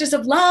are masters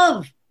of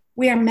love.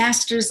 We are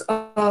masters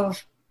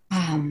of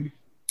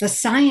the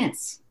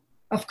science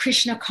of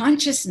Krishna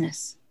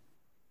consciousness.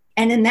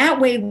 And in that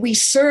way, we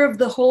serve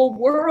the whole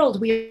world.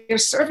 We are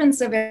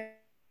servants of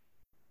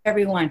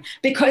everyone.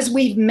 Because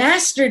we've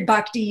mastered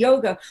bhakti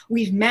yoga,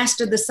 we've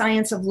mastered the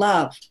science of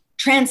love,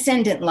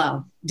 transcendent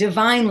love,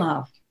 divine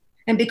love.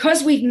 And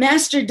because we've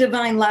mastered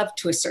divine love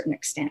to a certain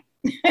extent,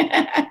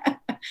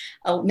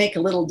 I'll make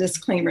a little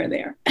disclaimer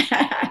there,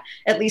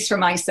 at least for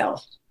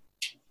myself,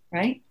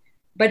 right?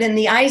 But in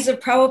the eyes of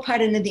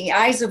Prabhupada and in the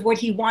eyes of what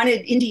he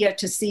wanted India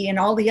to see and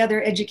all the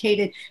other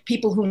educated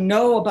people who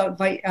know about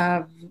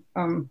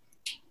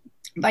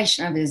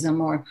Vaishnavism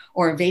or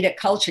Vedic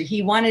culture,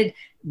 he wanted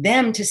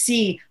them to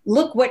see,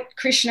 look what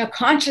Krishna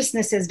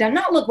consciousness has done,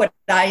 not look what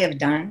I have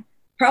done.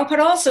 Prabhupada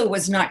also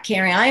was not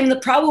caring. I am the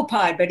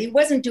Prabhupada, but he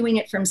wasn't doing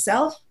it for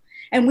himself.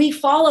 And we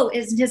follow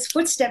in his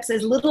footsteps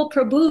as little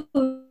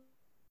Prabhus.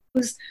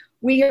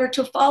 We are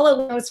to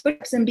follow those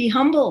footsteps and be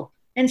humble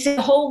and say,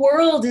 the whole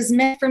world is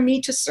meant for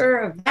me to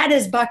serve. That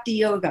is bhakti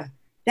yoga.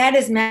 That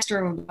is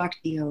master of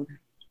bhakti yoga.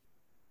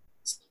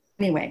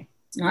 Anyway,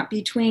 it's not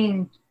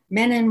between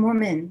men and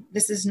women.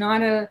 This is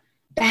not a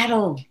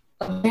battle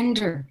of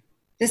gender.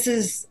 This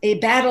is a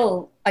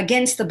battle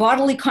against the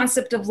bodily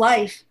concept of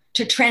life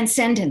to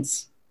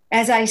transcendence.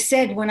 As I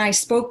said, when I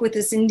spoke with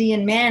this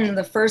Indian man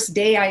the first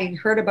day I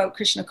heard about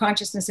Krishna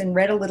consciousness and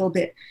read a little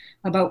bit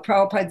about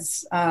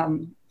Prabhupada's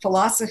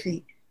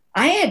philosophy,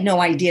 I had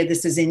no idea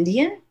this is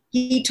Indian.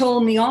 He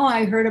told me,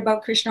 I heard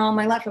about Krishna all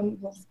my life.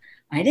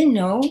 I didn't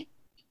know.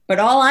 But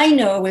all I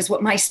know is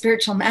what my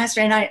spiritual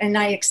master, and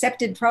I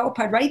accepted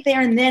Prabhupada right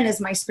there and then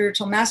as my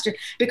spiritual master,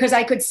 because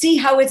I could see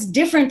how it's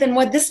different than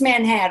what this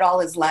man had all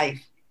his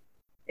life.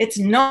 It's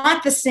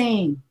not the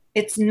same.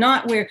 It's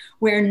not,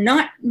 we're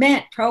not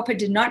meant, Prabhupada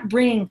did not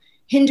bring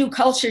Hindu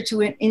culture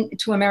to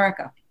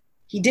America.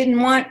 He didn't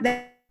want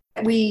that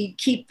we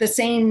keep the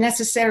same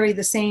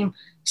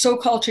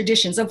so-called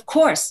traditions. Of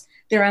course,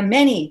 there are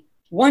many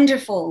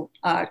wonderful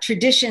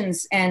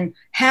traditions and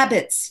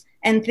habits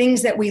and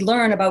things that we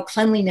learn about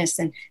cleanliness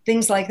and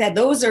things like that.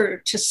 Those are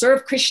to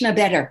serve Krishna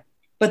better.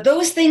 But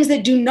those things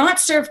that do not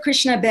serve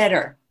Krishna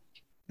better,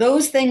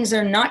 those things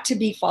are not to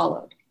be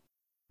followed.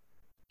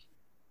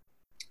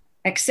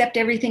 Accept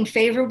everything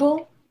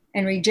favorable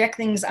and reject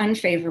things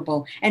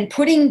unfavorable. And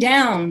putting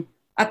down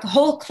a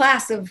whole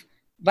class of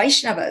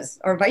Vaishnavas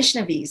or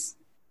Vaishnavis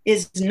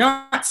is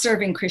not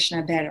serving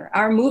Krishna better.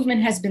 Our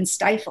movement has been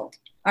stifled.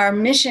 Our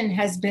mission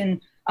has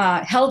been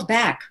held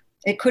back.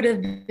 It could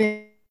have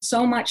been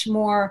so much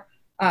more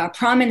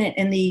prominent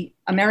in the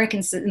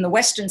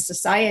Western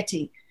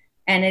society,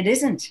 and it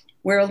isn't.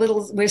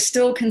 We're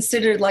still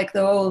considered like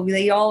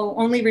they all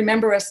only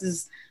remember us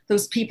as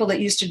those people that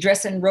used to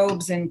dress in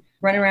robes and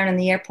run around in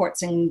the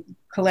airports and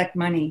collect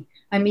money.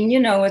 I mean,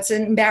 it's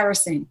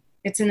embarrassing.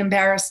 It's an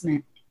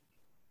embarrassment.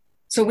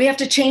 So we have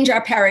to change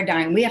our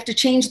paradigm. We have to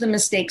change the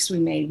mistakes we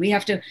made. We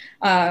have to,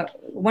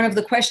 one of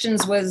the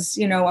questions was,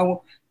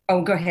 go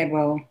ahead.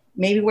 Well,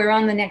 maybe we're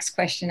on the next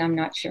question. I'm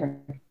not sure.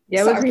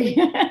 Yeah, sorry.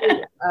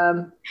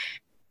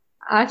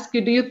 Ask you,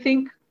 do you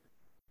think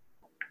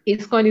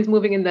ISKCON is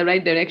moving in the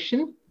right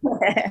direction?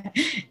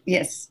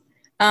 Yes.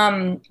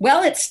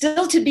 Well, it's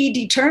still to be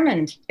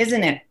determined,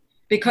 isn't it?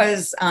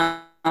 Because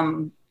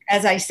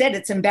as I said,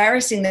 it's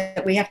embarrassing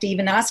that we have to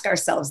even ask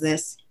ourselves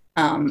this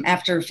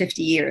after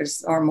 50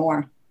 years or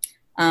more.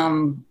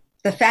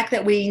 The fact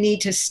that we need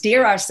to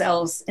steer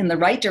ourselves in the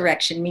right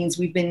direction means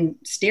we've been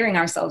steering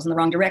ourselves in the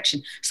wrong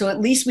direction. So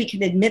at least we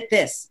can admit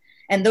this.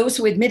 And those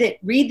who admit it,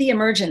 read The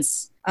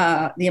Emergence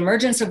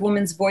of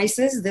Women's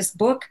Voices, this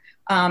book.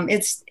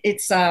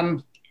 It's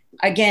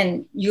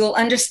again, you'll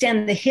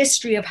understand the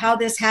history of how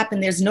this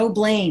happened. There's no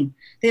blame.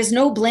 There's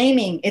no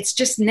blaming. It's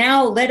just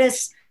now let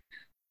us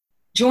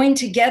join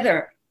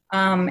together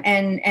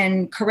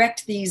and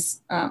correct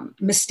these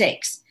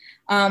mistakes.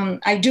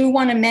 I do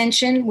want to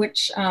mention,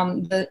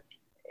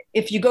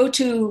 if you go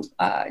to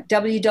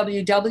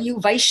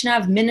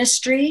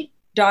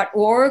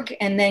www.vaishnavministry.org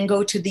and then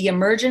go to The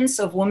Emergence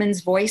of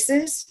Women's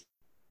Voices,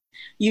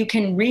 you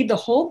can read the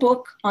whole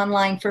book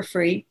online for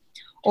free.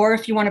 Or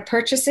if you want to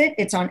purchase it,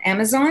 it's on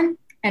Amazon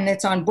and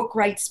it's on Book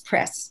Rights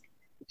Press.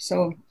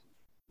 So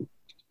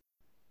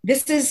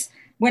this is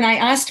when I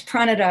asked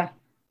Pranita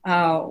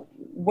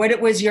what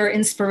it was your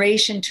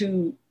inspiration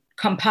to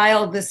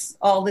compile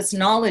all this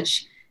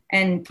knowledge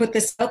and put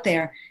this out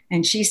there.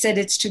 And she said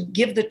it's to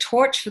give the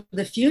torch for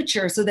the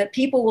future so that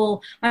people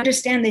will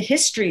understand the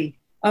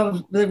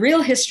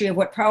real history of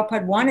what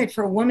Prabhupada wanted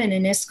for a woman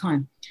in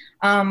ISKCON.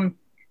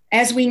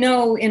 As we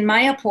know, in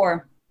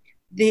Mayapur,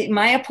 the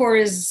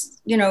Mayapur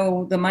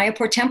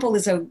temple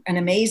is an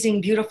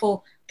amazing,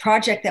 beautiful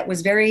project that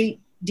was very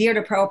dear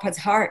to Prabhupada's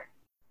heart.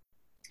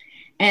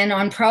 And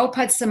on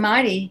Prabhupada's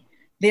Samadhi,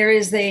 there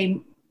is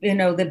the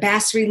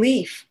bas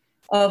relief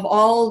of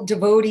all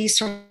devotees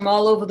from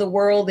all over the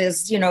world.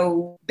 There's,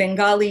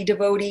 Bengali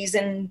devotees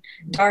and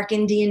dark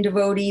Indian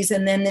devotees,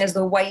 and then there's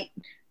the white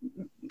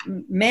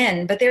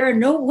men, but there are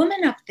no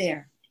women up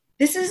there.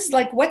 This is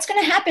like what's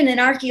going to happen in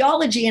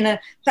archaeology in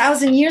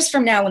 1,000 years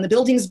from now when the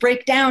buildings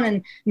break down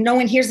and no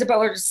one hears about,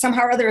 or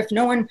somehow or other, if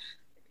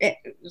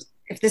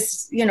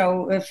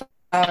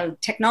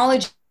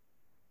technology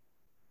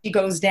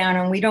goes down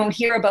and we don't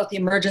hear about the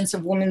emergence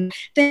of women,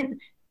 then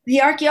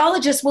the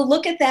archaeologists will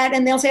look at that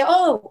and they'll say,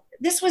 oh,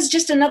 this was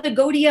just another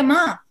Gaudiya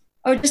Ma,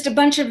 or just a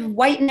bunch of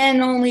white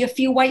men, only a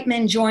few white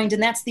men joined,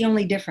 and that's the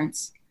only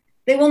difference.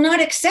 They will not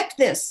accept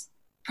this.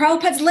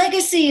 Prabhupada's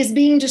legacy is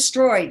being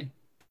destroyed,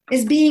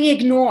 is being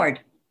ignored.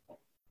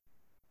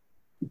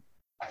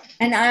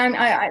 And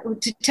I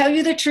to tell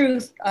you the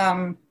truth,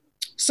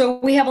 so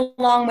we have a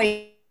long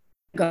way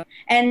to go.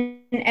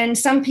 And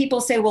some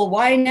people say, well,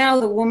 why now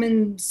the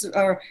women's,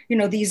 or,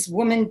 these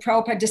women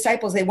Prabhupada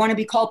disciples, they want to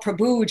be called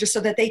Prabhu just so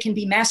that they can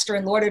be master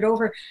and lorded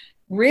over.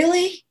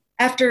 Really?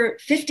 After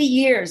 50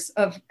 years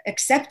of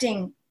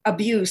accepting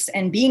abuse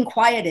and being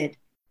quieted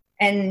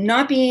and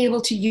not being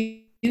able to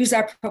use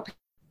our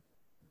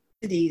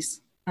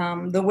capacities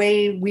the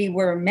way we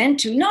were meant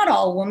to, not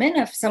all women,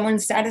 if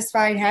someone's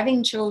satisfied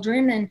having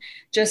children and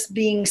just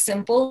being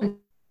simple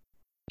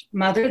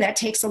mother, that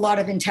takes a lot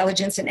of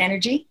intelligence and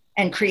energy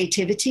and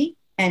creativity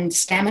and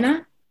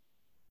stamina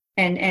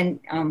and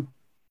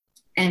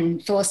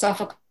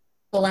philosophical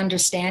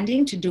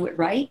understanding to do it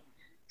right.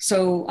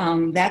 So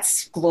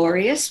that's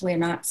glorious. We're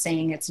not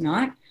saying it's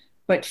not.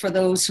 But for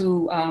those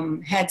who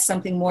had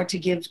something more to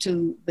give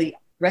to the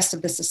rest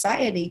of the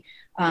society,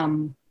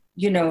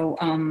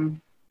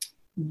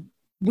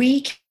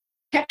 we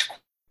kept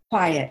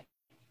quiet.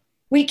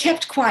 We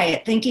kept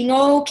quiet, thinking,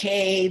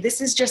 okay,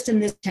 this is just in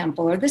this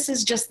temple, or this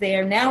is just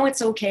there. Now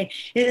it's okay.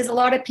 There's a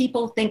lot of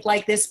people think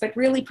like this, but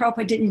really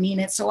Prabhupada didn't mean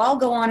it. So I'll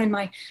go on in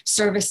my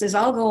services.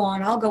 I'll go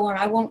on.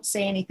 I won't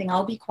say anything.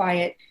 I'll be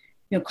quiet.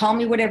 Call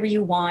me whatever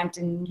you want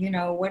and,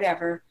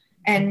 whatever.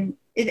 And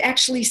it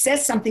actually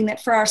says something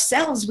that for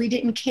ourselves, we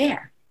didn't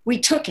care. We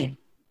took it.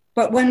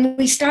 But when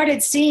we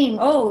started seeing,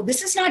 oh,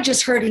 this is not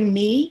just hurting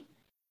me.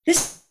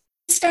 This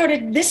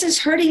is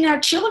hurting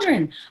our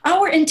children,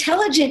 our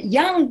intelligent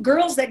young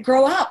girls that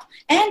grow up,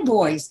 and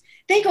boys.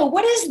 They go,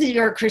 what is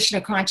your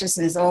Krishna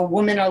consciousness? Oh,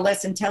 women are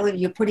less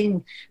intelligent. You're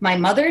putting my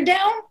mother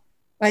down?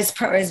 As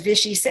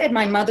Vishy said,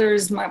 my mother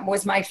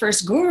was my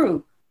first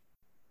guru.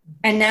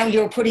 And now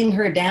you're putting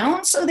her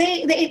down? So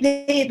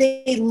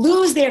they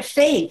lose their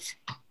faith.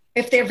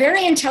 If they're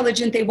very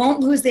intelligent, they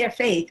won't lose their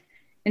faith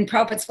in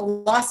Prabhupada's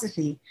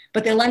philosophy,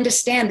 but they'll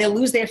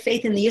lose their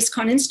faith in the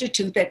ISKCON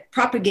Institute that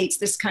propagates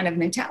this kind of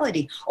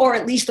mentality, or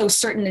at least those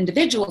certain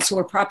individuals who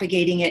are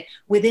propagating it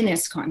within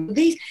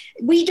ISKCON.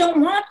 We don't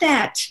want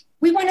that.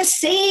 We want to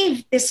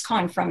save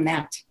ISKCON from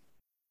that.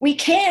 We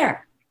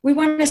care. We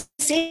want to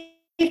save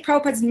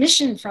Prabhupada's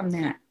mission from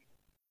that.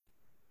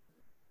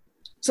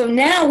 So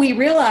now we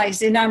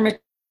realize in our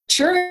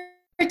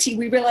maturity,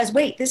 we realize,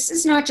 wait, this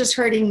is not just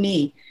hurting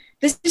me.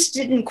 This just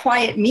didn't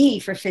quiet me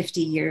for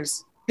 50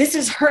 years. This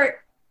has hurt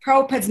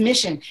Prabhupada's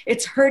mission.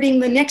 It's hurting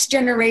the next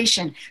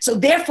generation. So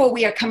therefore,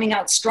 we are coming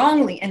out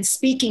strongly and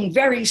speaking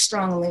very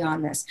strongly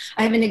on this.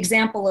 I have an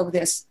example of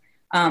this.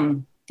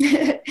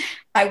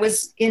 I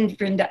was in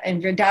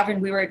Vrindavan,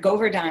 we were at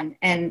Govardhan,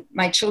 and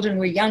my children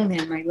were young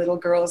then, my little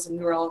girls, and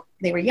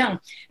they were young.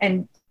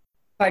 And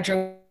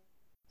Bhadra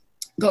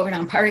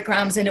Govardhan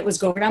Parikrams, and it was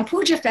Govardhan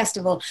Puja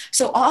festival.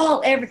 So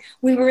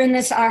we were in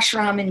this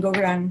ashram in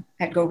Govardhan,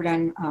 at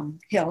Govardhan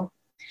Hill,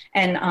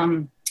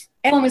 and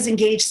everyone was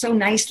engaged so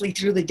nicely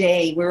through the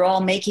day. We were all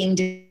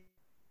making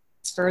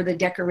for the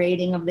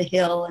decorating of the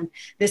hill and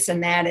this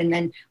and that. And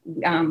then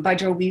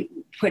Bhadra,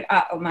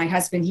 my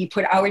husband, he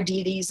put our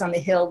deities on the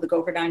hill, the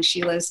Govardhan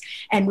Shilas.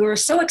 And we were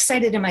so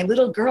excited. And my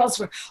little girls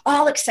were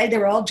all excited. They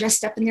were all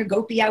dressed up in their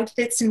gopi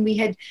outfits. And we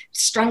had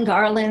strung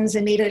garlands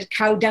and made a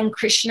cow dung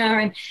Krishna.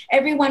 And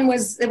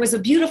there was a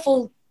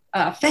beautiful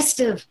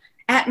festive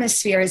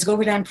atmosphere as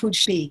Govardhan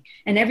Puja.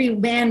 And every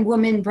man,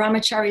 woman,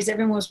 brahmacharis,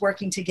 everyone was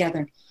working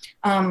together.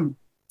 And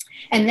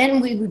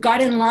then we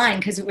got in line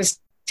because it was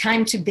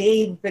time to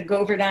bathe the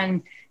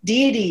Govardhan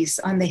deities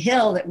on the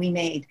hill that we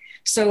made.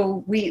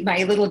 So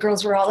my little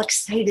girls were all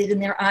excited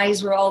and their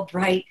eyes were all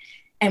bright.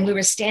 And we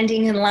were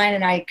standing in line,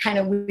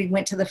 and we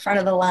went to the front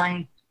of the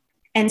line.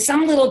 And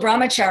some little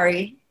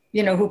brahmachari,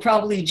 who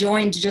probably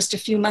joined just a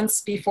few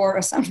months before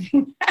or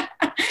something,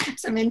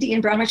 some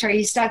Indian brahmachari,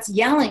 he starts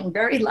yelling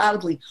very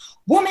loudly,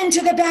 "Woman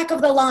to the back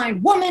of the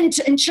line, woman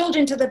and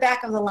children to the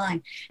back of the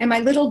line." And my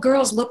little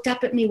girls looked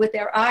up at me with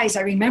their eyes.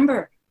 I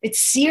remember It's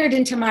seared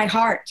into my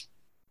heart.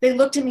 They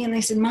looked at me and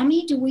they said,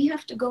 Mommy, do we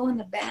have to go in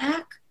the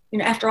back? You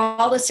know, after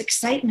all this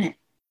excitement.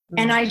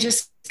 And I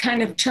just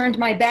kind of turned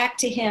my back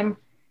to him,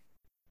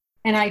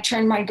 and I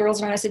turned my girls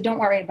around. I said, don't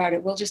worry about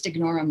it. We'll just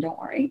ignore him. Don't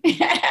worry.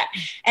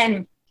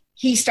 And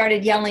he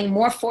started yelling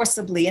more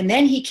forcibly. And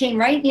then he came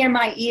right near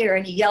my ear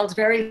and he yelled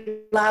very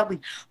loudly,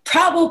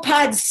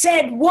 Prabhupada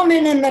said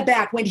woman in the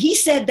back. When he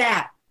said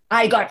that,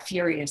 I got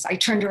furious. I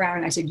turned around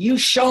and I said, you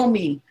show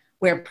me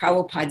where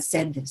Prabhupada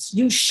said this.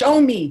 You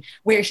show me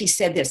where he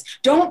said this.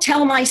 Don't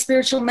tell my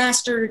spiritual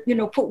master, you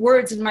know, put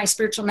words in my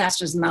spiritual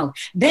master's mouth.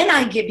 Then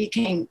I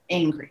became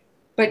angry.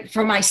 But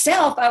for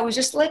myself, I was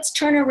just, let's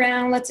turn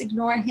around, let's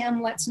ignore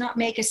him, let's not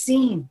make a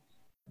scene.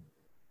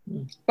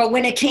 But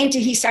when it came to,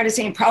 he started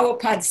saying,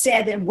 Prabhupada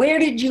said, and where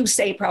did you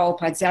say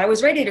Prabhupada said? I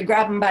was ready to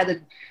grab him by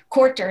the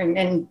quarter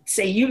and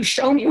say, you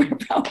show me where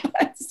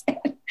Prabhupada said.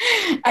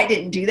 I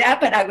didn't do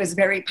that, but I was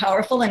very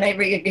powerful, and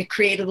I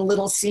created a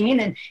little scene,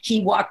 and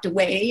he walked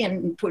away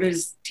and put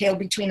his tail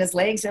between his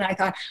legs. And I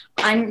thought,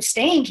 I'm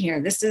staying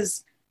here. This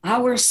is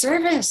our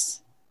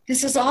service.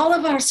 This is all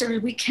of our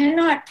service. We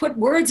cannot put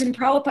words in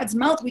Prabhupada's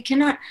mouth. We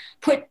cannot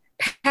put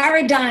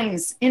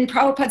paradigms in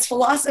Prabhupada's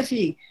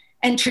philosophy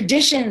and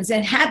traditions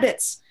and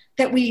habits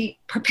that we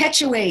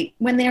perpetuate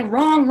when they're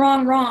wrong,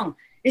 wrong, wrong.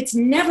 It's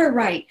never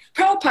right.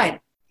 Prabhupada,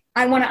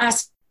 I want to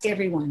ask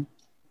everyone,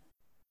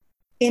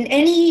 in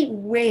any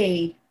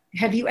way,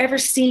 have you ever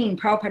seen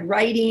Prabhupada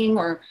writing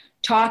or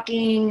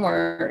talking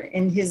or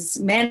in his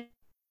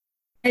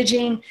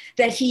managing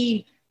that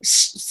he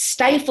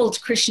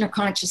stifled Krishna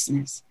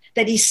consciousness,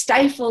 that he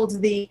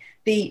stifled the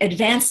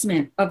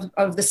advancement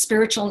of the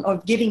spiritual,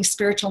 of giving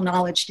spiritual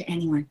knowledge to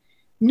anyone?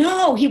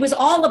 No, he was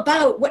all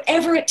about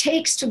whatever it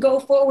takes to go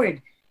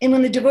forward. And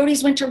when the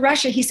devotees went to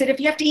Russia, he said, if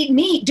you have to eat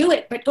meat, do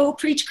it, but go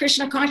preach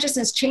Krishna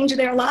consciousness, change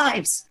their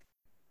lives.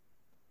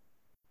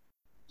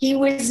 He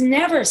was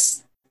never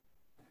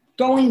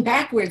going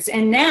backwards.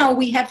 And now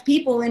we have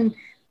people in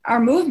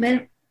our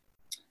movement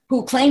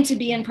who claim to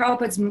be in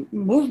Prabhupada's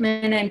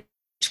movement and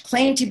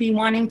claim to be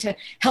wanting to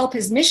help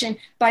his mission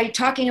by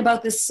talking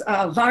about this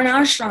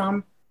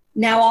Varnashram.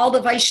 Now all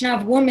the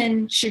Vaishnav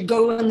women should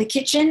go in the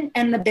kitchen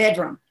and the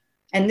bedroom.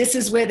 And this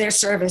is where their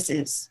service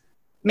is.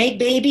 Make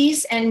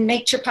babies and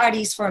make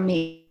chapatis for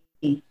me.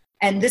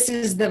 And this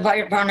is the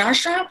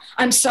Varnashram.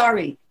 I'm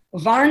sorry,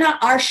 Varna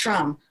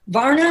Ashram.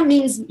 Varna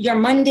means your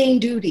mundane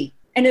duty.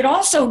 And it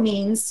also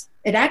means,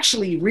 it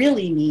actually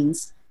really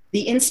means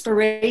the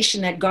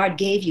inspiration that God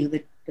gave you,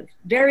 the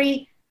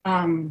very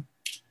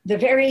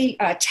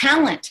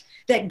talent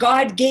that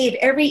God gave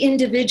every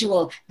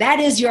individual.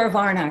 That is your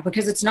Varna,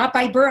 because it's not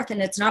by birth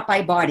and it's not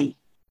by body.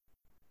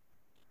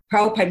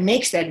 Prabhupada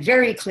makes that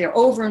very clear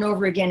over and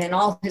over again in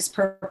all his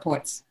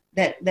purports.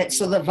 That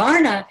so the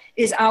Varna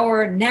is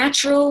our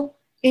natural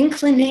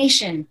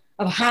inclination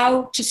of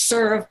how to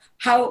serve,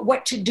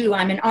 what to do.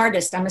 I'm an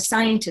artist, I'm a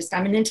scientist,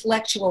 I'm an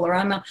intellectual, or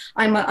I'm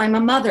a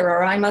mother,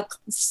 or I'm a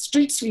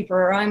street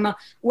sweeper, or I'm a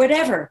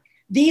whatever.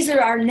 These are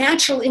our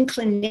natural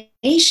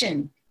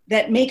inclination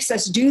that makes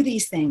us do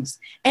these things.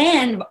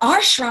 And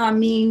ashram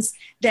means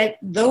that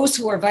those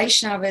who are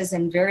Vaishnavas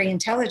and very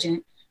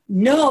intelligent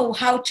know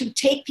how to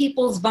take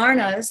people's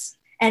varnas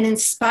and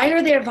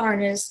inspire their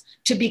varnas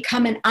to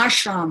become an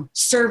ashram,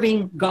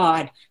 serving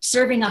God,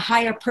 serving a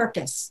higher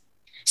purpose.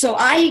 So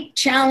I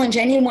challenge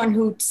anyone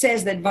who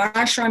says that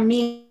Varnashram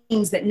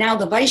means that now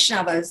the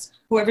Vaishnavas,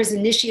 whoever's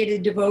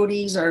initiated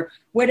devotees or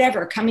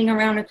whatever, coming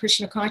around to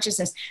Krishna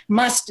consciousness,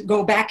 must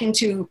go back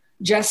into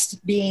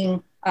just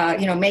being,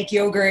 make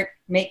yogurt,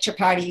 make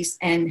chapatis,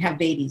 and have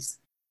babies.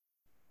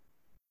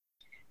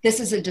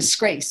 This is a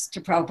disgrace to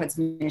Prabhupada's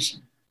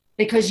mission.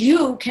 Because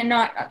you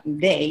cannot,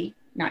 they,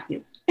 not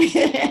you,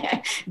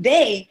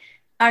 they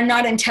are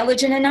not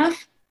intelligent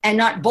enough and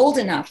not bold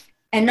enough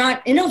and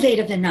not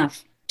innovative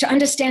enough to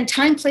understand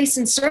time, place,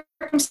 and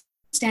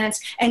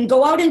circumstance and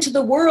go out into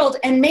the world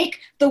and make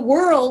the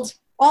world,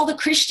 all the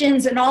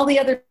Christians and all the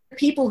other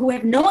people who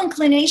have no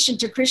inclination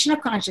to Krishna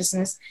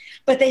consciousness,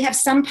 but they have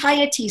some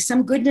piety,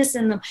 some goodness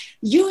in them.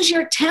 Use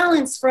your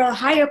talents for a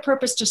higher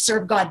purpose to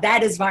serve God.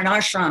 That is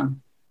Varnashram.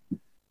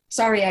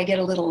 Sorry, I get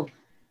a little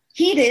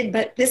heated,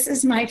 but this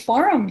is my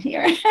forum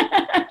here.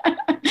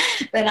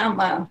 That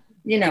I'm,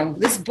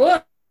 this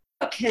book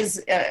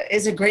is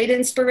a great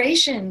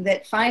inspiration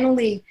that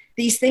finally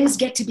these things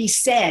get to be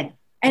said.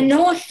 And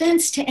no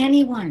offense to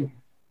anyone.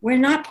 We're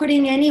not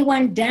putting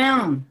anyone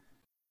down.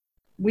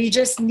 We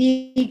just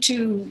need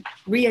to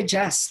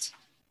readjust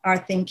our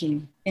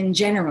thinking in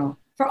general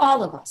for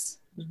all of us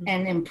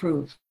and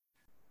improve.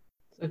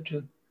 So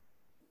true.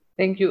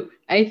 Thank you.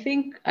 I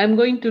think we're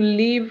going to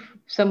leave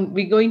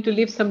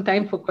some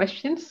time for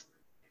questions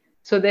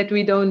so that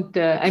we don't,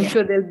 I'm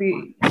sure there'll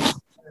be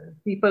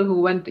people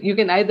who want, you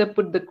can either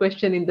put the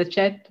question in the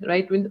chat,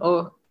 right,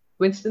 or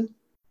Winston?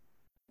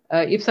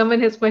 If someone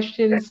has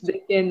questions,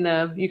 they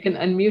can, you can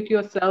unmute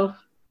yourself.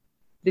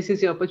 This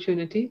is your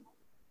opportunity.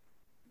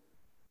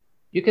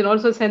 You can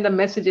also send a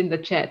message in the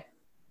chat.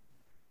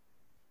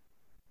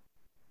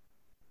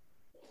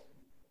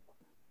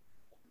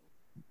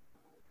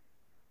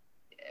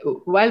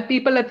 while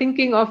people are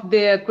thinking of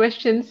their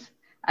questions,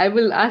 I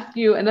will ask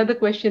you another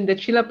question, that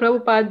Srila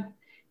Prabhupada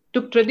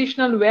took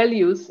traditional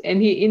values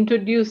and he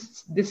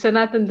introduced the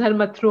Sanatan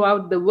Dharma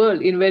throughout the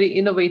world in very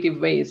innovative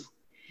ways.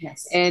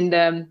 Yes.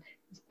 And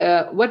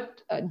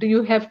what do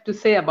you have to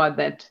say about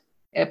that?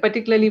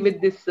 Particularly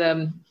with this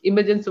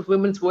emergence of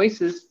women's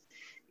voices,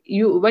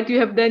 what you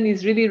have done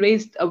is really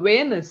raised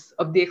awareness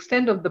of the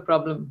extent of the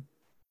problem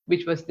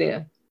which was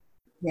there.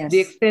 Yes. The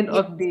extent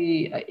of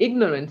the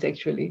ignorance,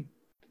 actually.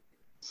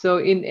 So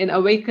in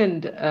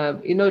awakened,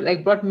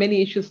 like brought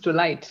many issues to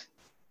light.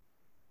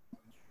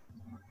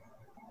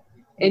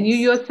 And you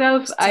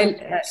yourself,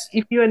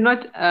 if you are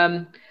not,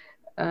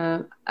 Ananga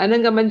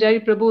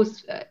Manjari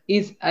Prabhu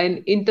is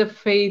an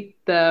interfaith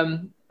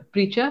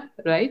preacher,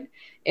 right?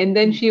 And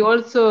then she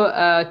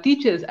also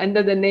teaches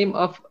under the name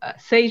of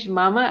Sage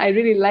Mama. I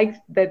really like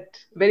that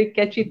very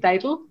catchy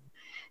title.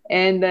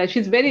 And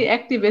she's very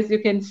active, as you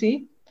can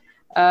see,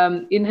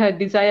 in her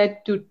desire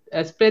to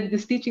spread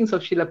these teachings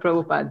of Srila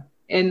Prabhupada.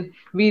 And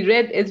we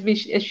read,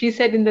 as she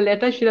said in the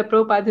letter, Srila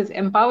Prabhupada has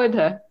empowered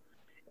her,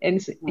 and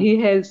he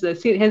has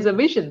a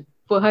vision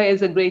for her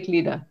as a great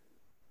leader.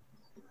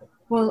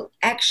 Well,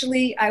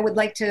 actually,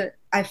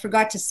 I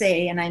forgot to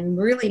say, and I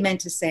really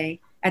meant to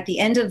say, at the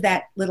end of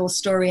that little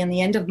story and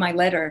the end of my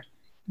letter,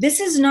 this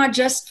is not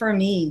just for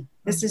me.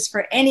 This is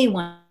for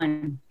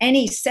anyone,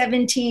 any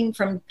 17,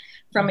 from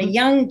a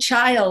young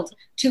child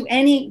to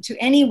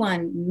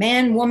anyone,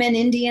 man, woman,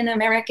 Indian,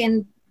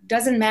 American,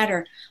 doesn't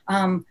matter,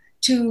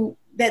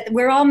 that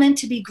we're all meant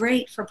to be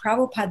great for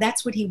Prabhupada.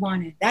 That's what he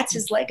wanted. That's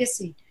his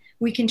legacy.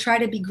 We can try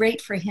to be great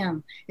for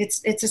him.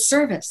 It's a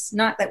service,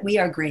 not that we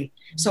are great.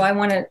 So I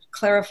want to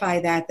clarify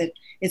that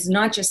it's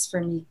not just for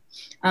me.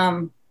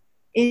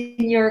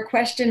 In your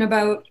question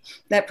about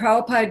that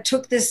Prabhupada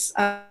took this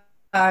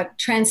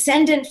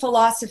transcendent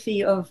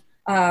philosophy of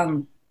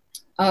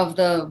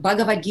the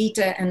Bhagavad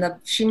Gita and the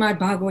Srimad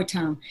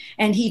Bhagavatam,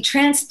 and he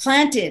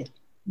transplanted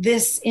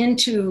this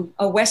into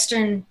a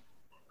Western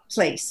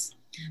place.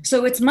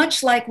 So it's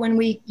much like when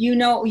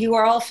you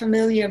are all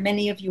familiar,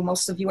 many of you,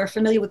 most of you are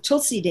familiar with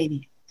Tulsi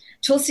Devi.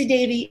 Tulsi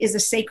Devi is a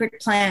sacred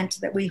plant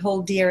that we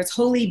hold dear. It's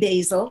holy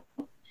basil,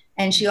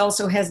 and she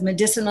also has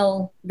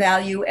medicinal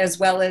value as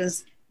well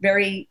as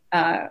very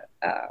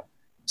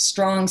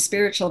strong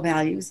spiritual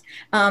values.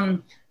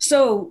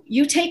 So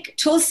you take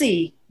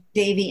Tulsi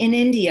Devi in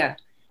India,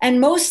 and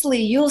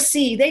mostly you'll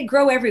see they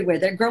grow everywhere.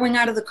 They're growing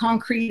out of the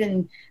concrete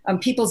and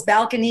people's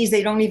balconies.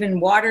 They don't even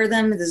water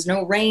them. There's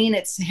no rain.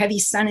 It's heavy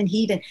sun and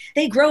heat, and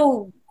they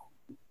grow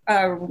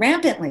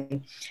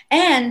rampantly.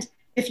 And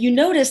if you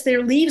notice,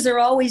 their leaves are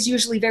always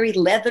usually very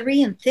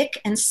leathery and thick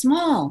and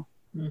small.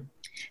 Mm.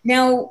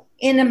 Now,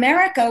 in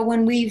America,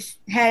 when we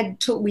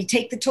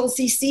take the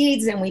Tulsi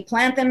seeds and we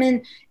plant them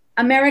in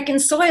American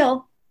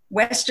soil,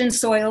 Western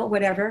soil,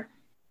 whatever,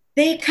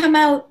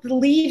 the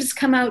leaves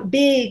come out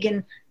big,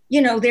 and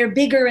they're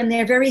bigger and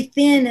they're very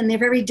thin and they're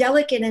very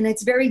delicate, and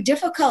it's very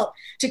difficult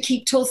to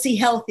keep Tulsi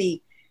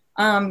healthy.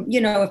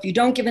 If you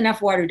don't give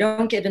enough water,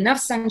 don't give enough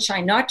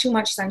sunshine, not too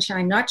much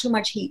sunshine, not too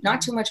much heat,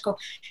 not too much cold.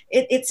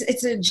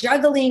 It's a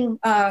juggling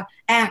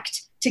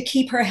act to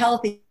keep her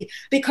healthy,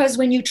 because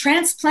when you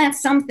transplant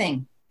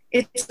something,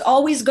 it's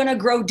always going to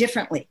grow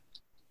differently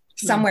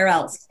somewhere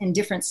else in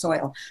different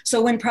soil.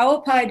 So when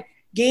Prabhupada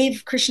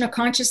gave Krishna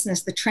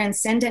consciousness the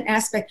transcendent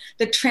aspect,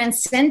 the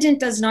transcendent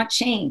does not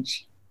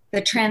change.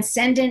 The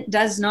transcendent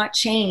does not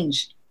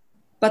change,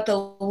 but the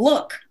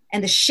look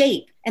and the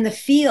shape and the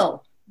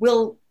feel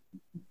will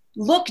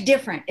look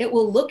different. It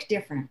will look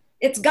different.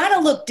 It's got to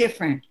look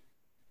different.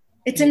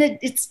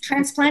 It's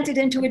transplanted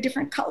into a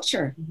different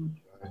culture,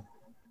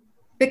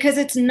 because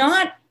it's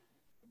not,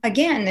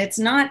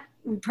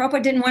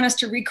 Prabhupada didn't want us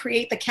to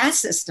recreate the caste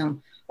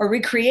system or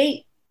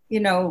recreate,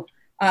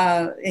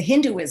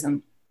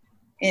 Hinduism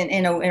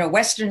in a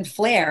Western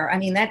flair. I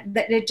mean, that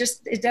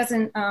it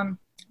doesn't,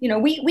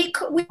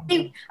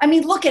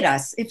 look at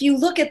us. If you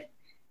look at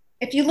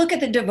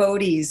the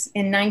devotees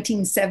in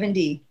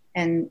 1970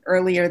 and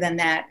earlier than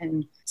that,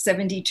 and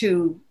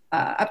 72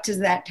 up to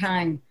that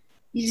time,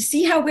 you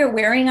see how we're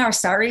wearing our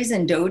saris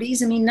and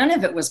dhotis? I mean, none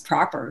of it was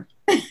proper.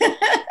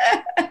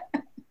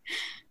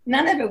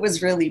 None of it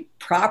was really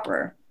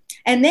proper.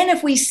 And then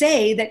if we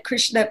say that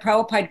that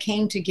Prabhupada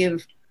came to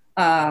give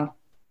an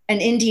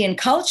Indian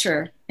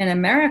culture in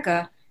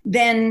America,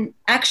 then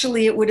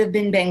actually it would have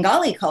been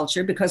Bengali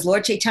culture, because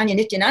Lord Chaitanya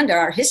Nityananda,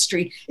 our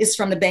history is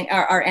from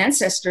our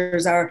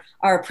ancestors, our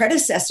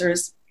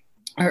predecessors,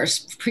 our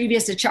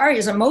previous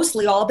acharyas are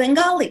mostly all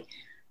Bengali.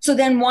 So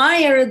then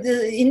why are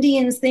the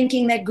Indians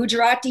thinking that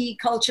Gujarati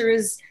culture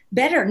is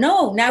better?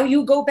 No, now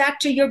you go back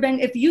to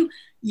if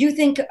you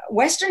think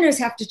Westerners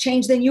have to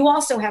change, then you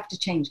also have to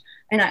change.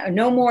 And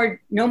no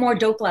more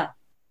Dokla,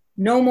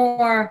 no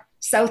more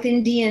South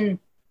Indian,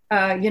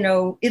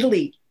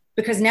 Italy,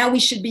 because now we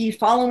should be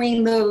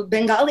following the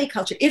Bengali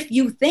culture. If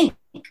you think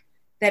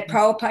that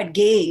Prabhupada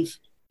gave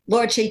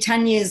Lord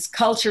Chaitanya's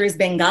culture is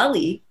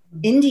Bengali,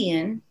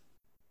 Indian,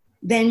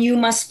 then you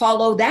must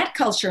follow that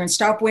culture and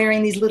stop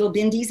wearing these little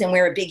bindis and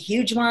wear a big,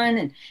 huge one.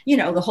 And,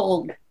 the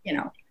whole,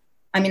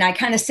 I mean, I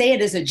kind of say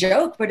it as a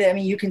joke, but I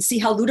mean, you can see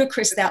how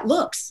ludicrous that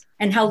looks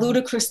and how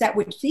ludicrous that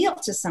would feel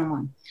to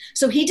someone.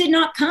 So he did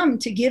not come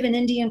to give an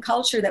Indian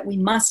culture that we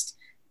must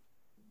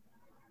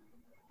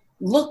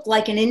look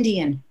like an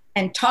Indian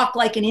and talk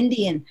like an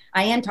Indian.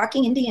 I am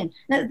talking Indian.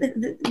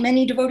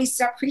 Many devotees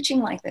start preaching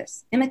like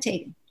this,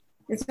 imitating.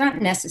 It's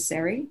not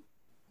necessary.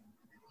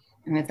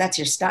 And if that's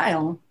your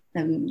style,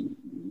 then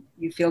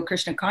you feel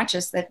Krishna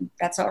conscious,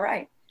 that's all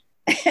right.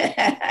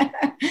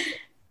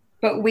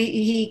 But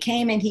he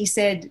came and he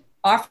said,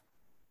 offer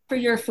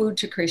your food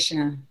to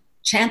Krishna,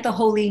 chant the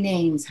holy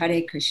names,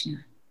 Hare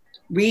Krishna,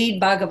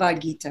 read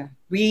Bhagavad Gita,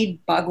 read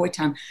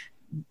Bhagavatam.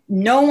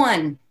 No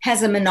one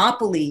has a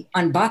monopoly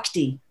on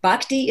bhakti.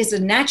 Bhakti is a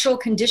natural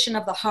condition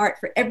of the heart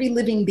for every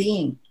living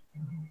being.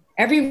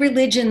 Every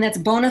religion that's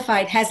bona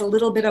fide has a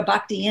little bit of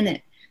bhakti in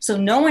it. So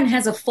no one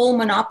has a full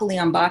monopoly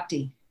on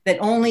bhakti, that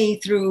only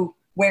through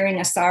wearing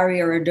a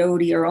sari or a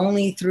dhoti or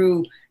only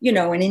through,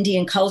 an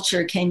Indian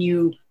culture can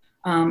you,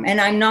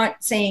 and I'm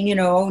not saying,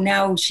 oh,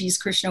 now she's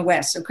Krishna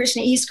West. So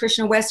Krishna East,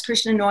 Krishna West,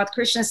 Krishna North,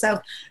 Krishna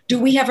South. Do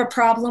we have a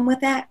problem with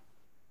that?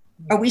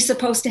 Are we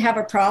supposed to have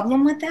a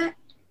problem with that?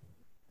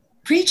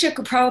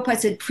 Prabhupada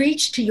said,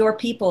 preach to your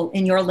people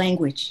in your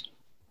language.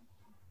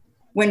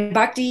 When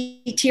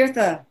Bhakti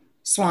Tirtha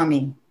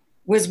Swami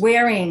was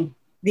wearing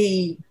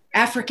the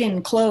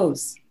African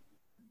clothes,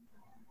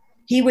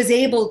 he was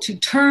able to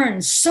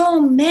turn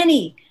so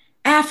many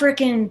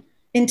African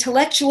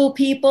intellectual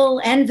people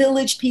and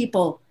village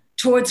people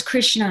towards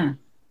Krishna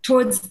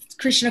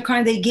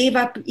Karna. They gave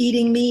up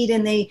eating meat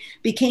and they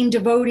became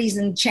devotees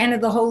and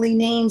chanted the holy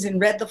names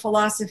and read the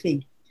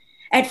philosophy.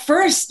 At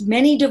first,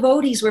 many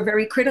devotees were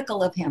very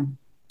critical of him.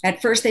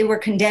 At first, they were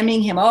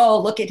condemning him. Oh,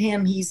 look at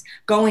him. He's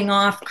going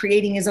off,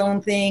 creating his own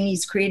thing.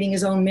 He's creating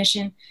his own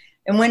mission.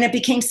 And when it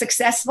became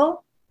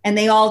successful and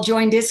they all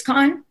joined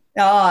ISKCON,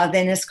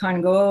 then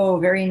ISKCON go, oh,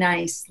 very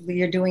nice.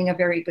 You're doing a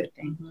very good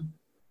thing. Mm-hmm.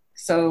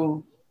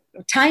 So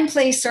time,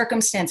 place,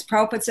 circumstance.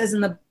 Prabhupada says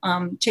in the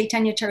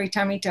Chaitanya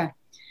Charitamrita,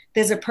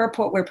 there's a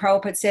purport where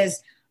Prabhupada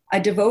says, a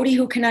devotee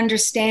who can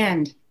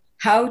understand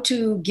how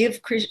to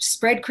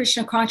spread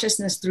Krishna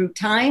consciousness through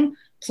time,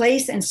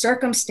 place, and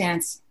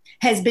circumstance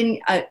has been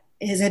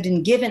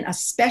given a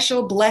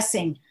special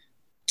blessing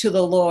to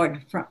the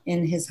Lord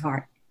in his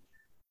heart.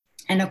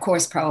 And of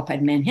course,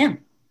 Prabhupada meant him,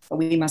 but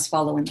we must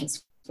follow in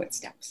those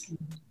footsteps.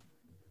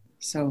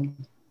 So,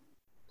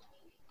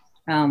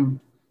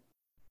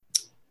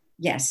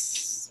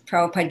 yes,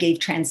 Prabhupada gave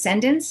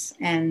transcendence,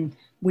 and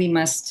we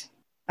must,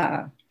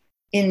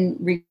 in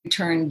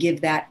return,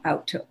 give that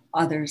out to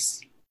others.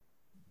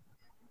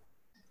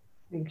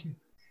 Thank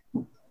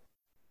you.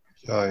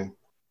 Jai.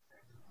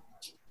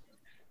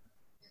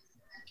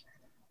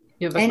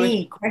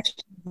 Any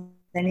questions,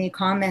 any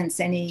comments,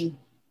 any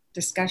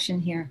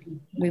discussion here?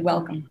 We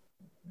welcome.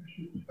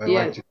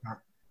 I'm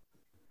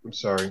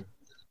sorry.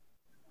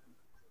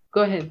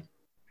 Go ahead.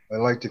 I'd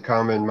like to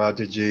comment,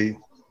 Mataji.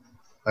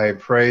 I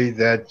pray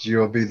that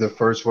you'll be the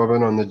first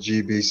woman on the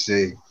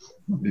GBC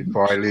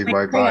before I leave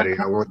my body.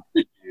 I want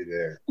to see you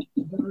there.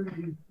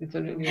 It's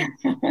already.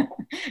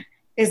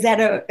 Is that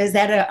a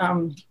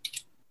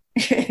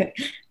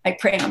I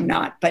pray I'm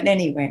not, but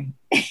anyway.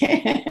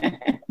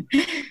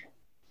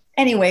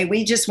 Anyway,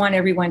 we just want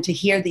everyone to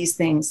hear these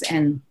things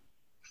and,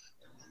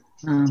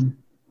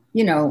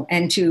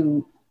 and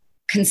to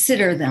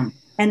consider them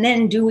and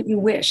then do what you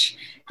wish.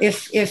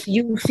 If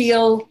you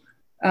feel,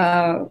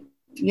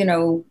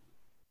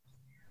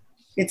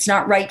 it's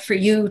not right for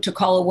you to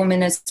call a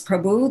woman as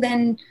Prabhu,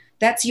 then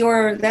that's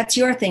your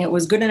thing. It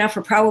was good enough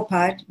for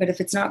Prabhupada, but if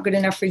it's not good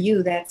enough for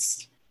you,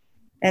 that's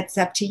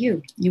up to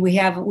you. We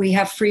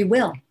have free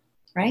will,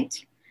 right?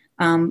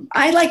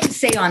 I like to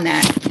say on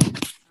that,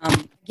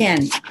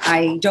 again,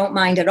 I don't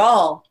mind at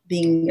all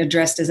being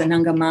addressed as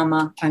Ananga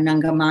Mama,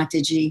 Ananga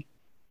Mataji.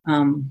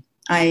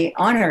 I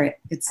honor it.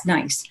 It's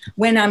nice.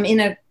 When I'm in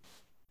a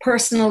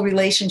personal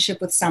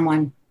relationship with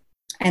someone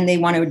and they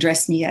want to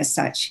address me as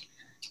such.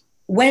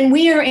 When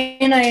we are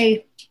in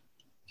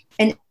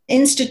an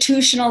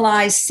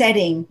institutionalized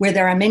setting where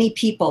there are many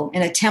people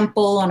in a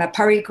temple, on a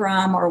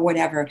parikram or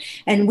whatever,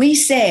 and we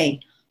say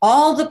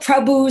all the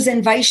Prabhus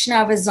and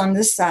Vaishnavas on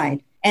this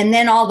side, and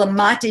then all the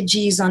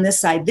Matajis on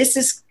this side, this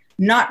is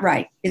not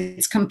right.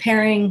 It's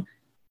comparing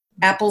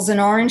apples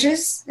and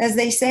oranges, as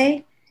they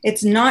say.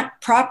 It's not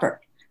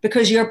proper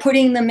because you're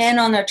putting the men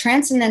on a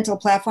transcendental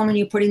platform and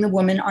you're putting the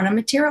women on a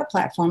material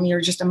platform.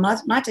 You're just a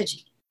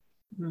Mataji,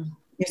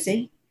 you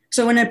see?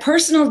 So in a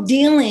personal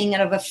dealing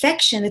and of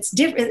affection, it's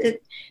different.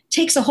 It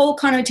takes a whole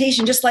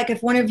connotation, just like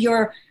if one of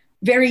your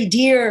very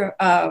dear,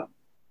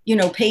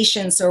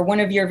 patients or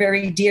one of your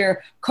very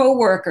dear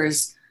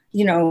coworkers,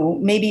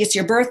 maybe it's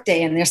your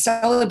birthday and they're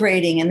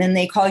celebrating and then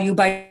they call you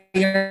by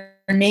your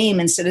name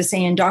instead of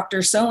saying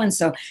Dr.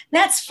 So-and-so,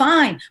 that's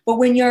fine. But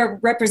when you're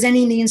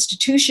representing the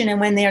institution and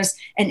when there's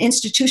an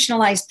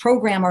institutionalized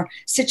program or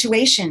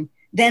situation,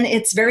 then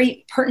it's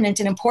very pertinent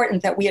and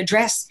important that we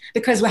address,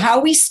 because how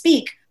we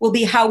speak will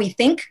be how we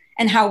think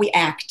and how we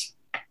act.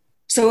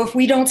 So if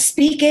we don't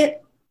speak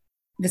it,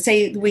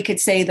 we could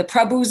say the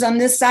Prabhus on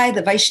this side,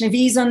 the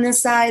Vaishnavis on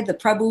this side, the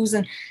Prabhus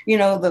and,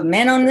 the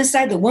men on this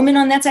side, the women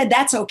on that side,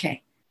 that's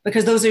okay.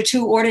 Because those are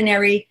two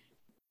ordinary,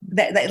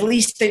 that at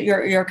least that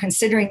you're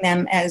considering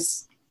them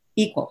as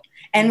equal.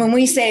 And when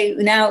we say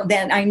now,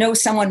 then I know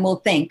someone will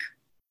think,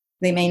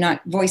 they may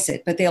not voice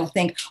it, but they'll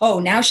think, oh,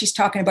 now she's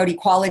talking about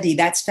equality,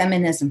 that's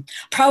feminism.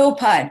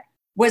 Prabhupada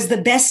was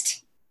the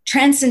best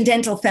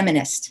transcendental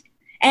feminist.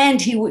 And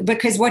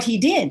because what he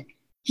did,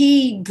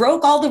 he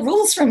broke all the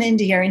rules from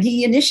India and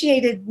he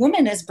initiated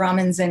women as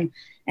Brahmins and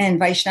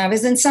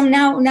Vaishnavas. And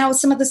now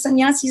some of the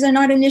sannyasis are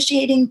not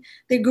initiating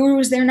their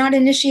gurus, they're not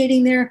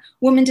initiating their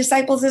women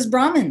disciples as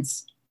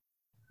Brahmins.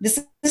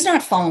 This is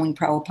not following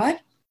Prabhupada.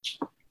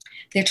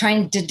 They're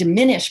trying to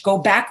diminish, go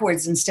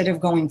backwards instead of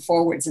going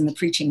forwards in the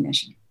preaching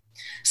mission.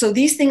 So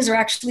these things are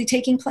actually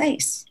taking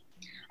place.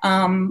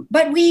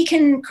 But we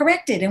can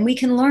correct it and we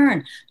can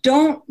learn.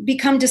 Don't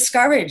become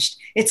discouraged.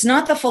 It's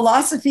not the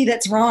philosophy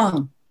that's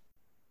wrong.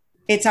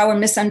 It's our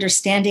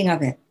misunderstanding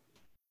of it.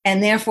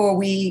 And therefore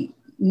we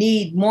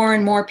need more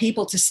and more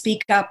people to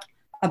speak up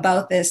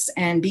about this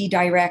and be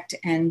direct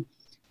and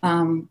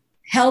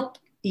help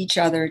each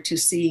other to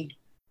see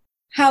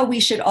how we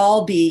should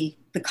all be.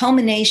 The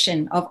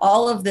culmination of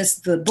all of this,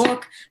 the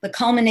book, the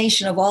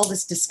culmination of all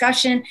this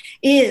discussion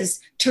is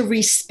to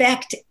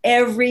respect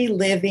every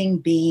living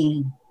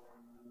being.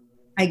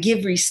 I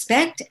give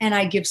respect and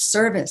I give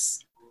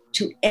service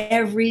to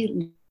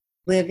every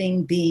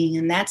living being.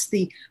 And that's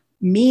the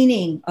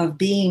meaning of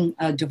being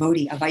a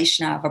devotee, a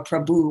Vaishnava, a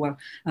Prabhu,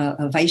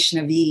 a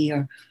Vaishnavi,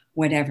 or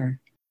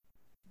whatever,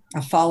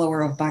 a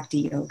follower of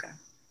Bhakti Yoga.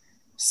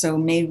 So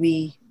may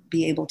we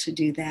be able to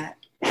do that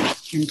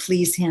and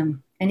please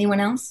him.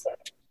 Anyone else?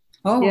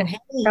 Oh, yeah. Hey.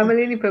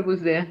 Kamalini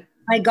Prabhu's there.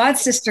 My god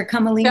sister,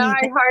 Kamalini.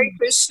 Hi, Hare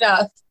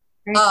Krishna.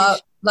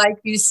 Like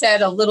you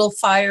said, a little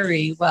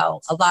fiery,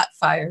 well, a lot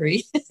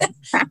fiery.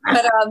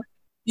 But,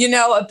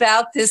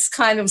 about this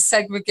kind of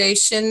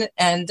segregation.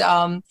 And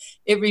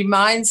it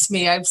reminds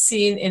me, I've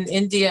seen in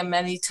India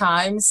many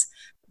times,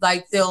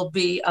 like there'll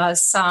be a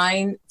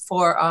sign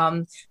for,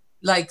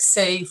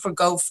 say,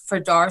 go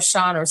for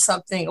darshan or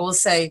something. It will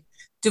say,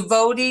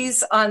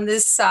 devotees on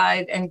this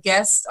side and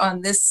guests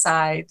on this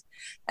side.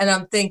 And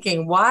I'm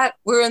thinking, what?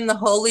 We're in the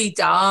holy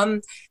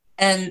Dham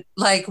and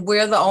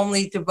we're the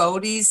only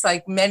devotees.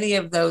 Like many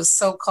of those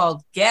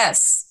so-called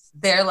guests,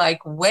 they're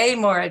way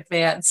more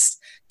advanced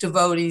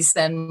devotees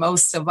than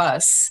most of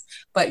us.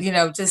 But,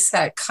 just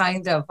that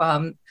kind of,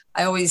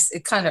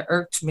 it kind of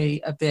irked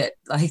me a bit,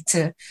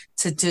 to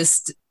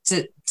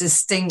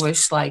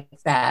distinguish like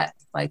that.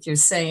 Like you're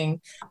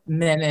saying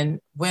men and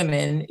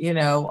women,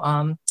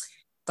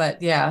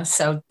 but yeah,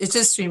 so it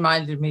just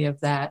reminded me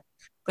of that.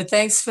 But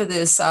thanks for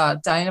this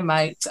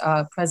dynamite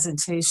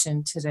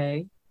presentation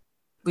today.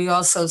 We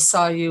also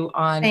saw you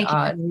on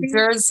New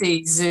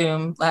Jersey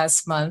Zoom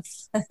last month.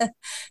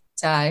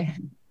 Jai.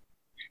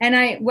 And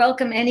I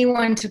welcome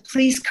anyone to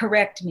please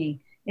correct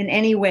me in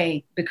any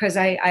way, because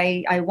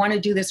I want to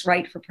do this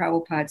right for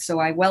Prabhupada. So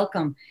I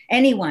welcome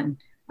anyone,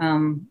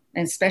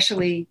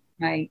 especially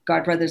my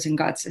god brothers and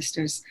god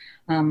sisters.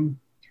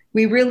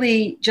 We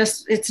really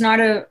just,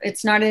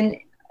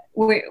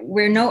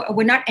 we're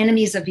not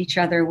enemies of each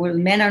other.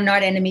 Men are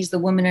not enemies. The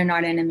women are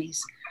not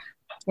enemies.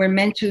 We're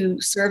meant to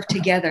serve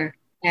together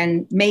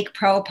and make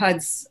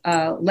Prabhupada's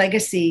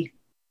legacy,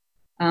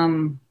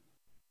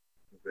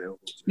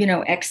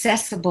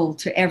 accessible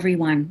to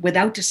everyone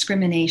without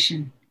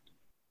discrimination.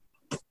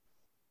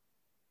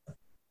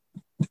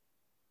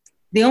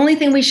 The only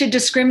thing we should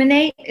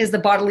discriminate is the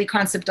bodily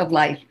concept of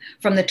life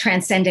from the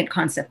transcendent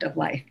concept of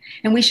life.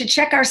 And we should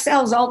check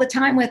ourselves all the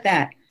time with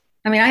that.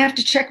 I mean, I have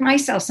to check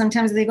myself.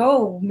 Sometimes they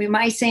go, oh, am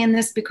I saying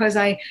this because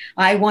I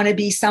want to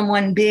be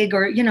someone big,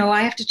 or,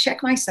 I have to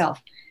check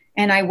myself.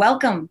 And I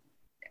welcome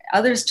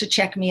others to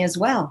check me as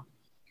well.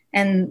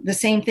 And the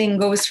same thing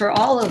goes for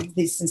all of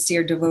the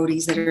sincere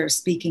devotees that are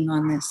speaking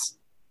on this.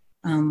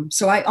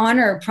 So I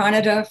honor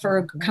Pranada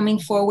for coming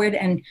forward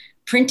and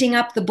printing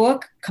up the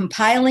book,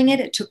 compiling it.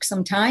 It took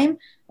some time,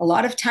 a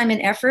lot of time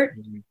and effort,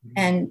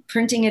 and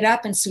printing it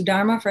up, and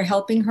Sudharma for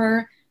helping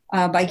her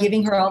by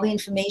giving her all the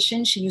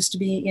information. She used to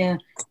be the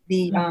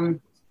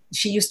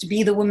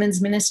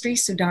women's ministry,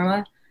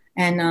 Sudharma,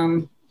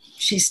 and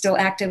she's still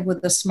active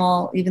with a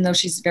small, even though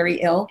she's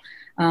very ill,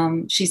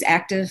 she's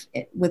active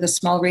with a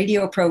small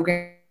radio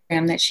program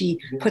that she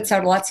puts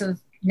out lots of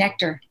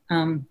nectar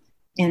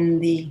in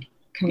the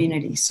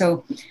community.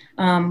 So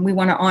we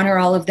want to honor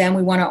all of them.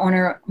 We want to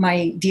honor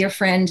my dear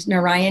friend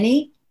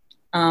Narayani,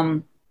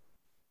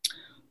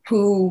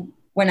 who,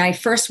 when I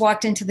first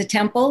walked into the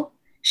temple,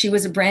 she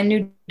was a brand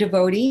new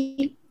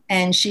devotee,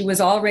 and she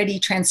was already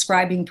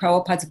transcribing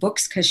Prabhupada's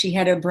books because she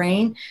had a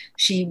brain.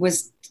 She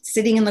was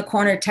sitting in the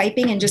corner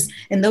typing, and just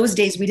in those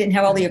days, we didn't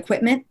have all the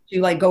equipment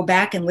to go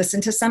back and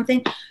listen to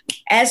something.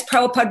 As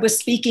Prabhupada was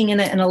speaking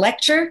in a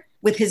lecture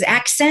with his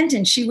accent,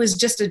 and she was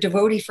just a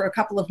devotee for a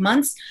couple of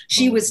months,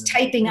 she was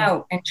typing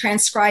out and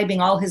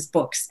transcribing all his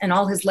books and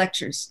all his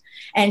lectures.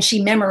 And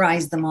she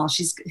memorized them all.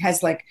 She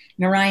has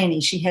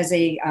Narayani, she has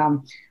a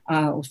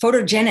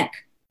photogenic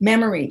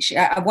memory.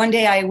 One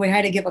day we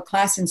had to give a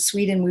class in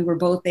Sweden. We were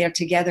both there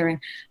together. And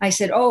I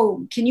said,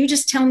 oh, can you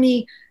just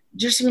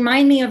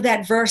remind me of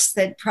that verse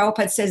that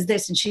Prabhupada says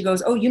this. And she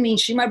goes, oh, you mean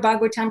Srimad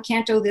Bhagavatam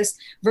Canto, this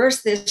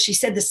verse, this. She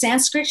said the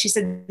Sanskrit, she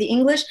said the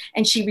English,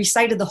 and she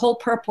recited the whole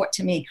purport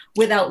to me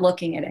without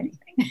looking at anything.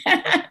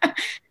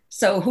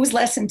 So who's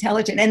less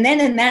intelligent? And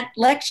then in that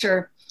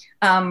lecture,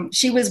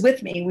 she was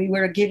with me. We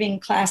were giving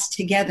class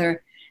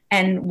together.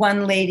 And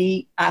one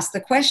lady asked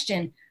the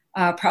question,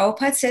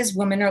 Prabhupada says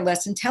women are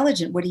less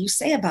intelligent. What do you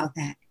say about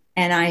that?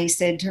 And I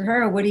said to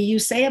her, what do you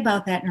say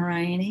about that,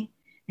 Narayani?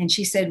 And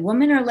she said,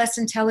 women are less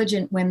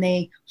intelligent when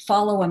they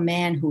follow a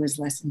man who is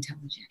less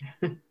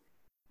intelligent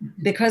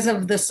because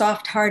of the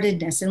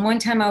soft-heartedness. And one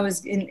time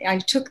I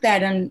took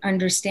that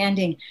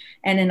understanding,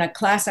 and in a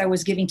class I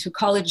was giving to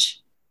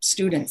college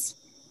students,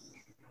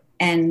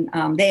 and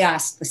they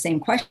asked the same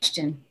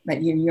question, that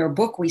in your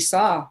book we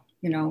saw,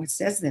 it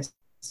says this.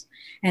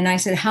 And I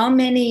said, how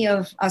many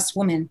of us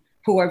women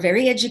who are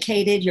very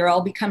educated, you're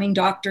all becoming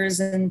doctors,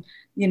 and,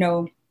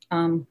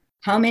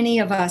 how many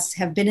of us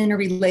have been in a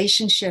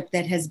relationship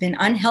that has been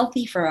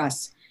unhealthy for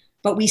us,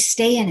 but we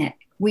stay in it?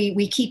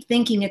 We keep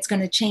thinking it's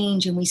going to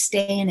change, and we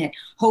stay in it,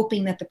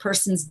 hoping that the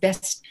person's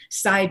best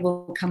side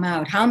will come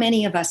out. How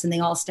many of us? And they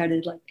all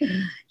started like,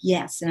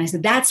 yes. And I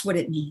said, that's what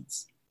it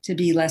means to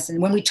be less.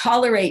 And when we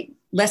tolerate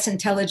less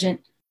intelligent,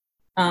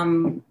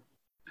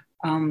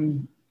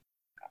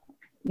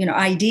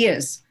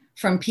 ideas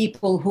from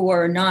people who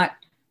are not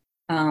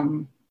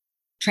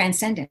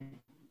transcendent.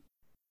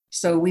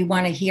 So we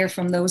want to hear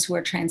from those who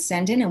are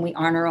transcendent, and we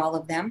honor all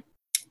of them.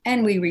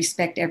 And we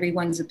respect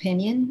everyone's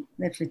opinion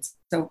if it's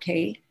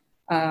okay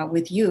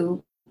with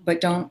you,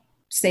 but don't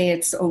say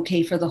it's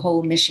okay for the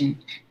whole mission,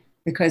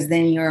 because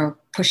then you're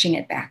pushing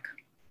it back.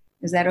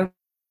 Is that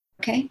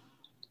okay?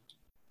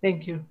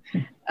 Thank you.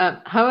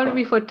 How are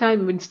we for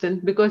time,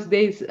 Winston? Because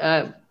there's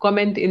a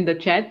comment in the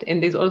chat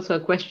and there's also a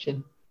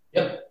question.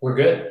 Yep, we're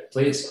good.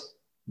 Please.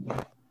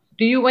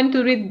 Do you want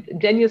to read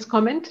Jenya's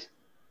comment?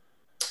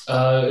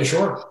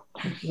 Sure.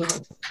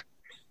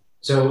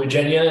 So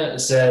Jenya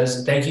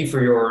says, thank you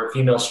for your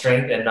female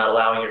strength and not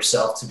allowing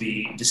yourself to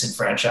be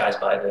disenfranchised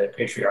by the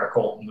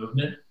patriarchal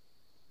movement.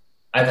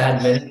 I've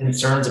had many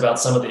concerns about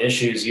some of the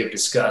issues you have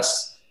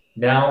discussed.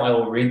 Now I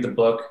will read the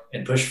book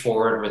and push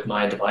forward with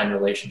my divine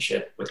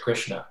relationship with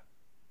Krishna.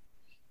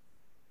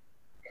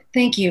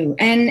 Thank you.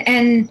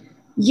 And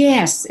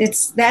yes,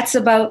 that's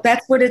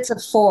what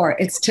it's for.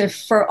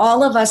 It's for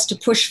all of us to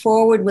push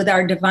forward with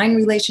our divine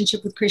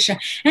relationship with Krishna.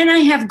 And I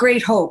have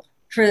great hope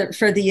for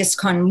the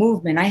ISKCON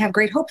movement. I have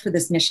great hope for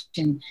this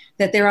mission,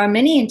 that there are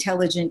many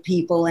intelligent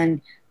people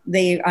and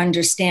they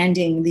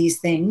understanding these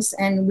things,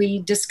 and we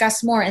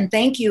discuss more. And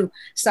thank you,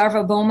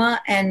 Sarvabhauma,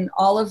 and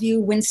all of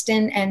you,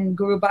 Winston and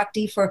Guru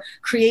Bhakti, for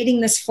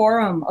creating this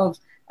forum, of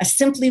a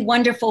simply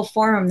wonderful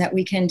forum that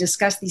we can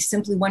discuss these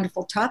simply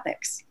wonderful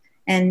topics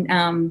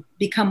and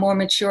become more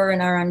mature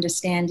in our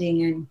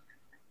understanding and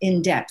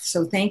in depth.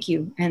 So thank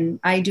you. And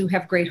I do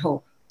have great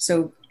hope.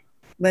 So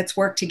let's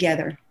work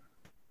together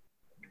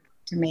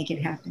to make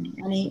it happen.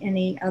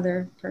 Any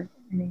other?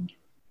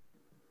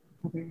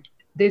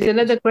 There's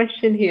another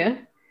question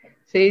here.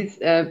 Says,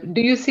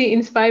 do you see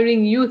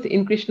inspiring youth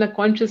in Krishna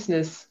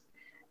consciousness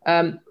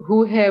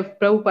who have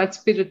Prabhupada's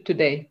spirit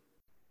today?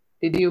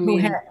 Did you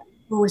mean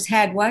who has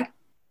had what?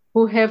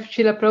 Who have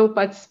Srila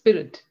Prabhupada's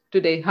spirit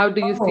today? How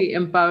do you see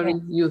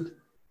empowering youth?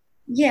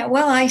 Yeah,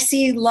 well, I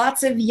see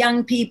lots of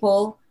young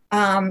people,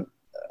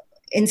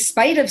 in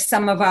spite of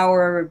some of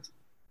our,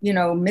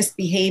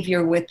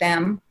 misbehavior with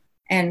them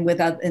and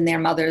and their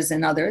mothers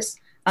and others,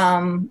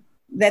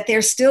 that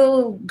they're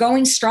still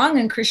going strong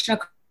in Krishna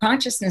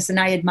consciousness, and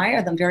I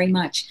admire them very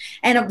much.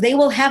 And they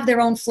will have their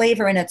own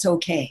flavor, and it's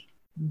okay.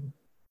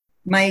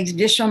 My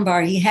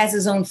Vishwambar, he has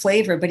his own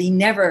flavor, but he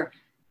never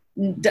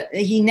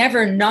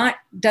not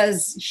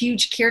does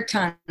huge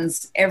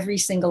kirtans every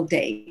single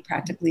day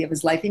practically of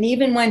his life. And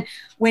even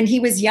when he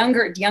was young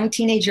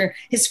teenager,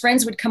 his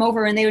friends would come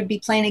over and they would be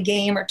playing a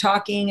game or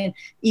talking and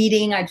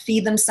eating. I'd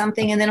feed them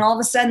something, and then all of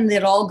a sudden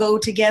they'd all go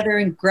together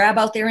and grab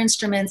out their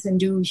instruments and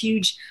do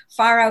huge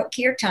far out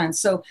kirtans.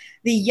 So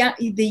the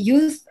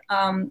youth,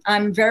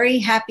 I'm very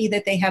happy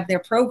that they have their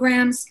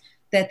programs,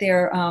 that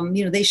they're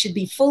they should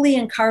be fully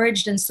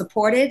encouraged and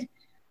supported.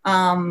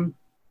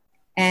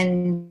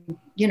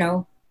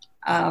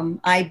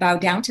 I bow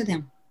down to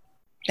them.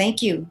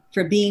 Thank you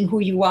for being who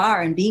you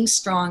are and being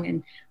strong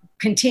and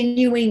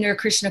continuing your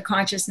Krishna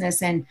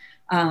consciousness and,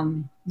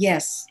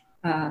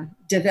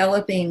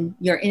 developing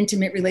your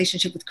intimate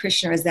relationship with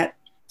Krishna, as that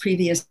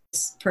previous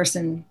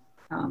person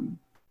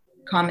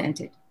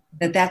commented,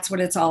 that's what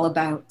it's all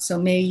about. So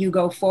may you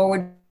go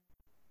forward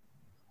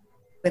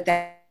with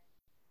that.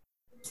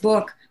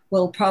 Book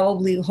will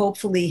probably,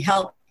 hopefully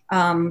help.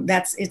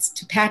 It's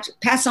to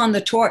pass on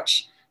the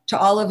torch to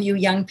all of you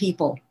young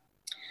people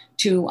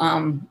to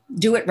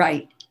do it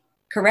right,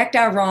 correct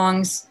our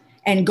wrongs,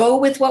 and go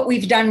with what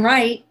we've done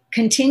right,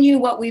 continue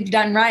what we've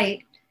done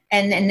right,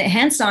 and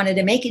enhance on it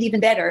and make it even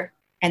better,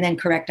 and then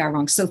correct our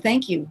wrongs. So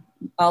thank you,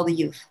 all the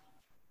youth.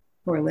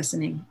 who are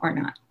listening or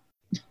not.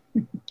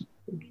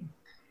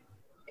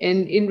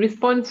 And in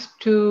response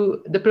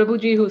to the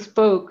Prabhuji who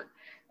spoke,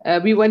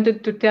 we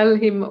wanted to tell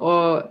him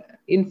or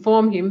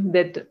inform him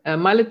that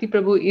Malati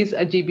Prabhu is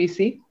a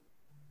GBC.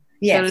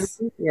 Yes.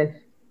 Sharon, yes.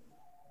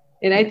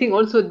 And I think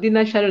also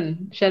Dina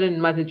Sharon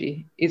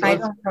Mataji is also. I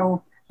don't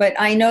know, but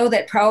I know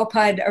that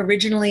Prabhupada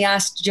originally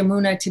asked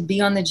Jamuna to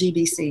be on the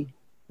GBC.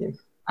 Yes.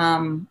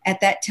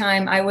 At that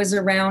time, I was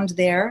around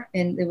there,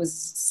 and it was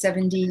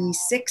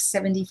 76,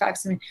 75,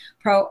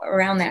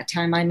 around that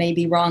time. I may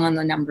be wrong on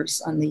the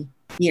numbers, on the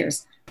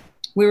years.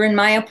 We were in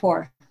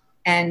Mayapur,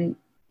 and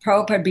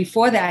Prabhupada,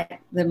 before that,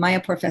 the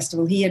Mayapur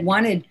festival, he had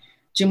wanted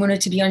Jamuna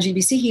to be on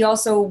GBC. He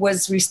also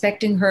was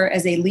respecting her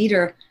as a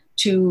leader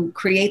to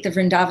create the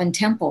Vrindavan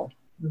temple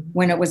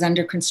when it was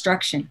under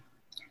construction.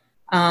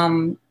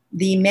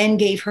 The men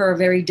gave her a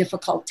very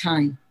difficult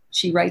time.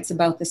 She writes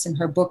about this in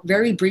her book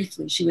very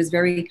briefly. She was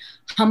very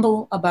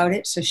humble about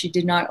it, so she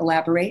did not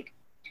elaborate.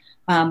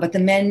 But the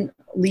men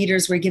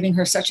leaders were giving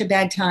her such a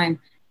bad time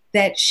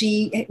that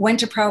she went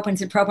to Prabhupada and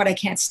said, Prabhupada, I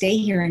can't stay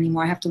here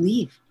anymore. I have to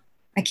leave.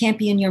 I can't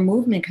be in your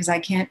movement because I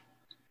can't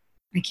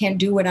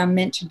do what I'm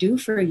meant to do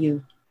for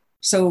you.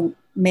 So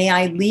may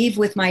I leave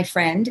with my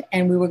friend,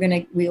 and we'll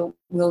get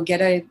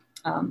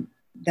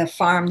the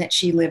farm that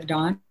she lived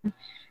on,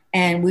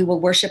 and we will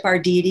worship our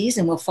deities,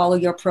 and we'll follow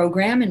your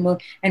program. And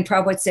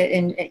Prabhupada said,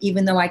 and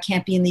even though I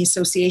can't be in the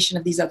association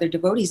of these other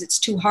devotees, it's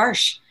too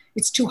harsh.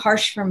 It's too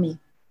harsh for me.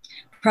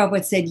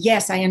 Prabhupada said,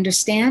 yes, I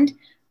understand.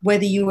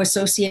 Whether you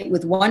associate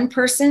with one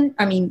person,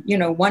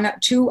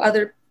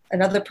 another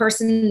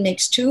person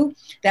makes two,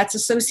 that's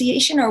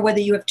association, or whether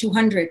you have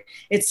 200,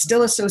 it's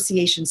still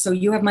association. So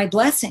you have my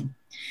blessing.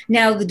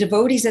 Now, the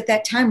devotees at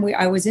that time,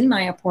 I was in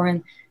Mayapur,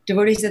 and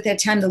devotees at that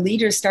time, the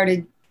leaders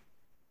started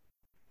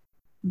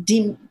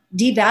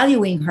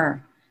devaluing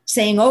her,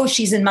 saying, oh,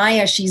 she's in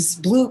Maya, she's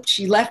blooped,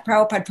 she left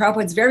Prabhupada.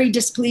 Prabhupada's very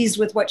displeased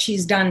with what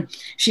she's done.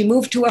 She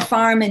moved to a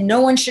farm and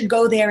no one should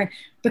go there.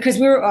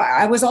 Because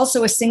I was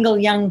also a single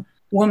young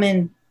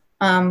woman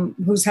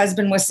whose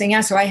husband was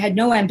sannyas, so I had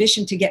no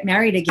ambition to get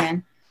married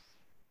again.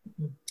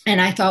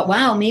 And I thought,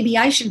 wow, maybe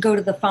I should go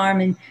to the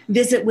farm and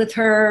visit with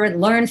her and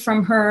learn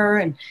from her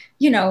and,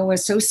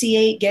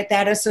 associate, get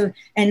that.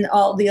 And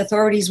all the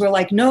authorities were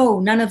like, no,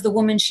 none of the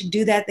women should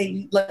do that.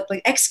 They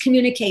like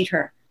excommunicate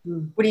her.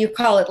 What do you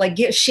call it? Like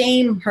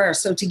shame her.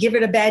 So to give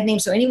it a bad name.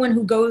 So anyone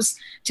who goes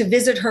to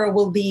visit her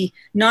will be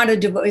not a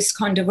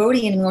ISKCON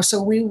devotee anymore.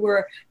 So we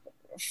were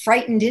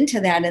frightened into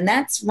that. And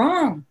that's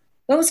wrong.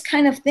 Those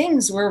kind of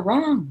things were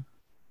wrong.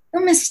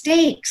 They're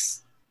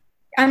mistakes.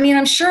 I mean,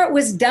 I'm sure it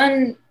was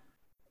done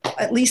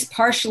at least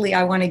partially.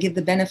 I want to give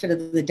the benefit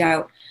of the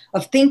doubt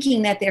of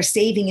thinking that they're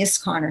saving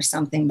ISKCON or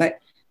something, but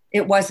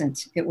it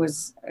wasn't.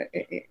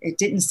 It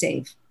didn't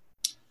save.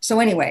 So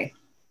anyway,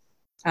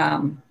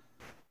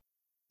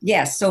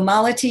 yes. So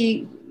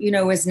Malati,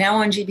 is now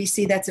on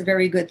GBC. That's a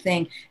very good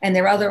thing. And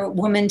there are other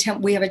women.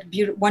 We have a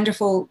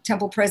wonderful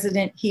temple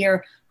president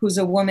here who's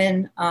a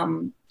woman.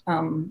 And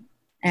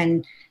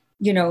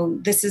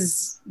this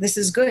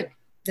is good.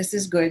 This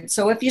is good.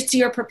 So if you see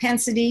your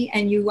propensity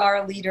and you are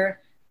a leader,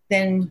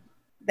 then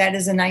that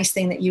is a nice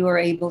thing that you are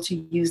able to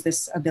use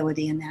this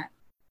ability in that.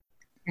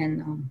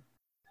 And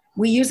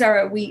we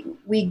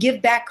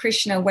give back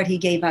Krishna what he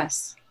gave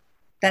us.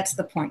 That's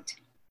the point.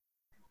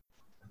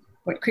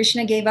 What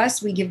Krishna gave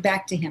us, we give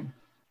back to him.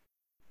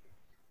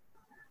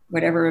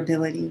 Whatever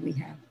ability we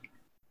have.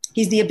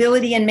 He's the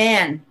ability in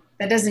man.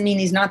 That doesn't mean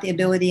he's not the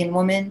ability in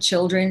women,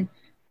 children.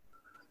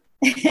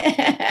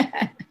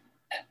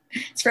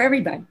 It's for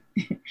everybody.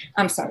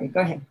 I'm sorry,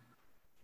 go ahead.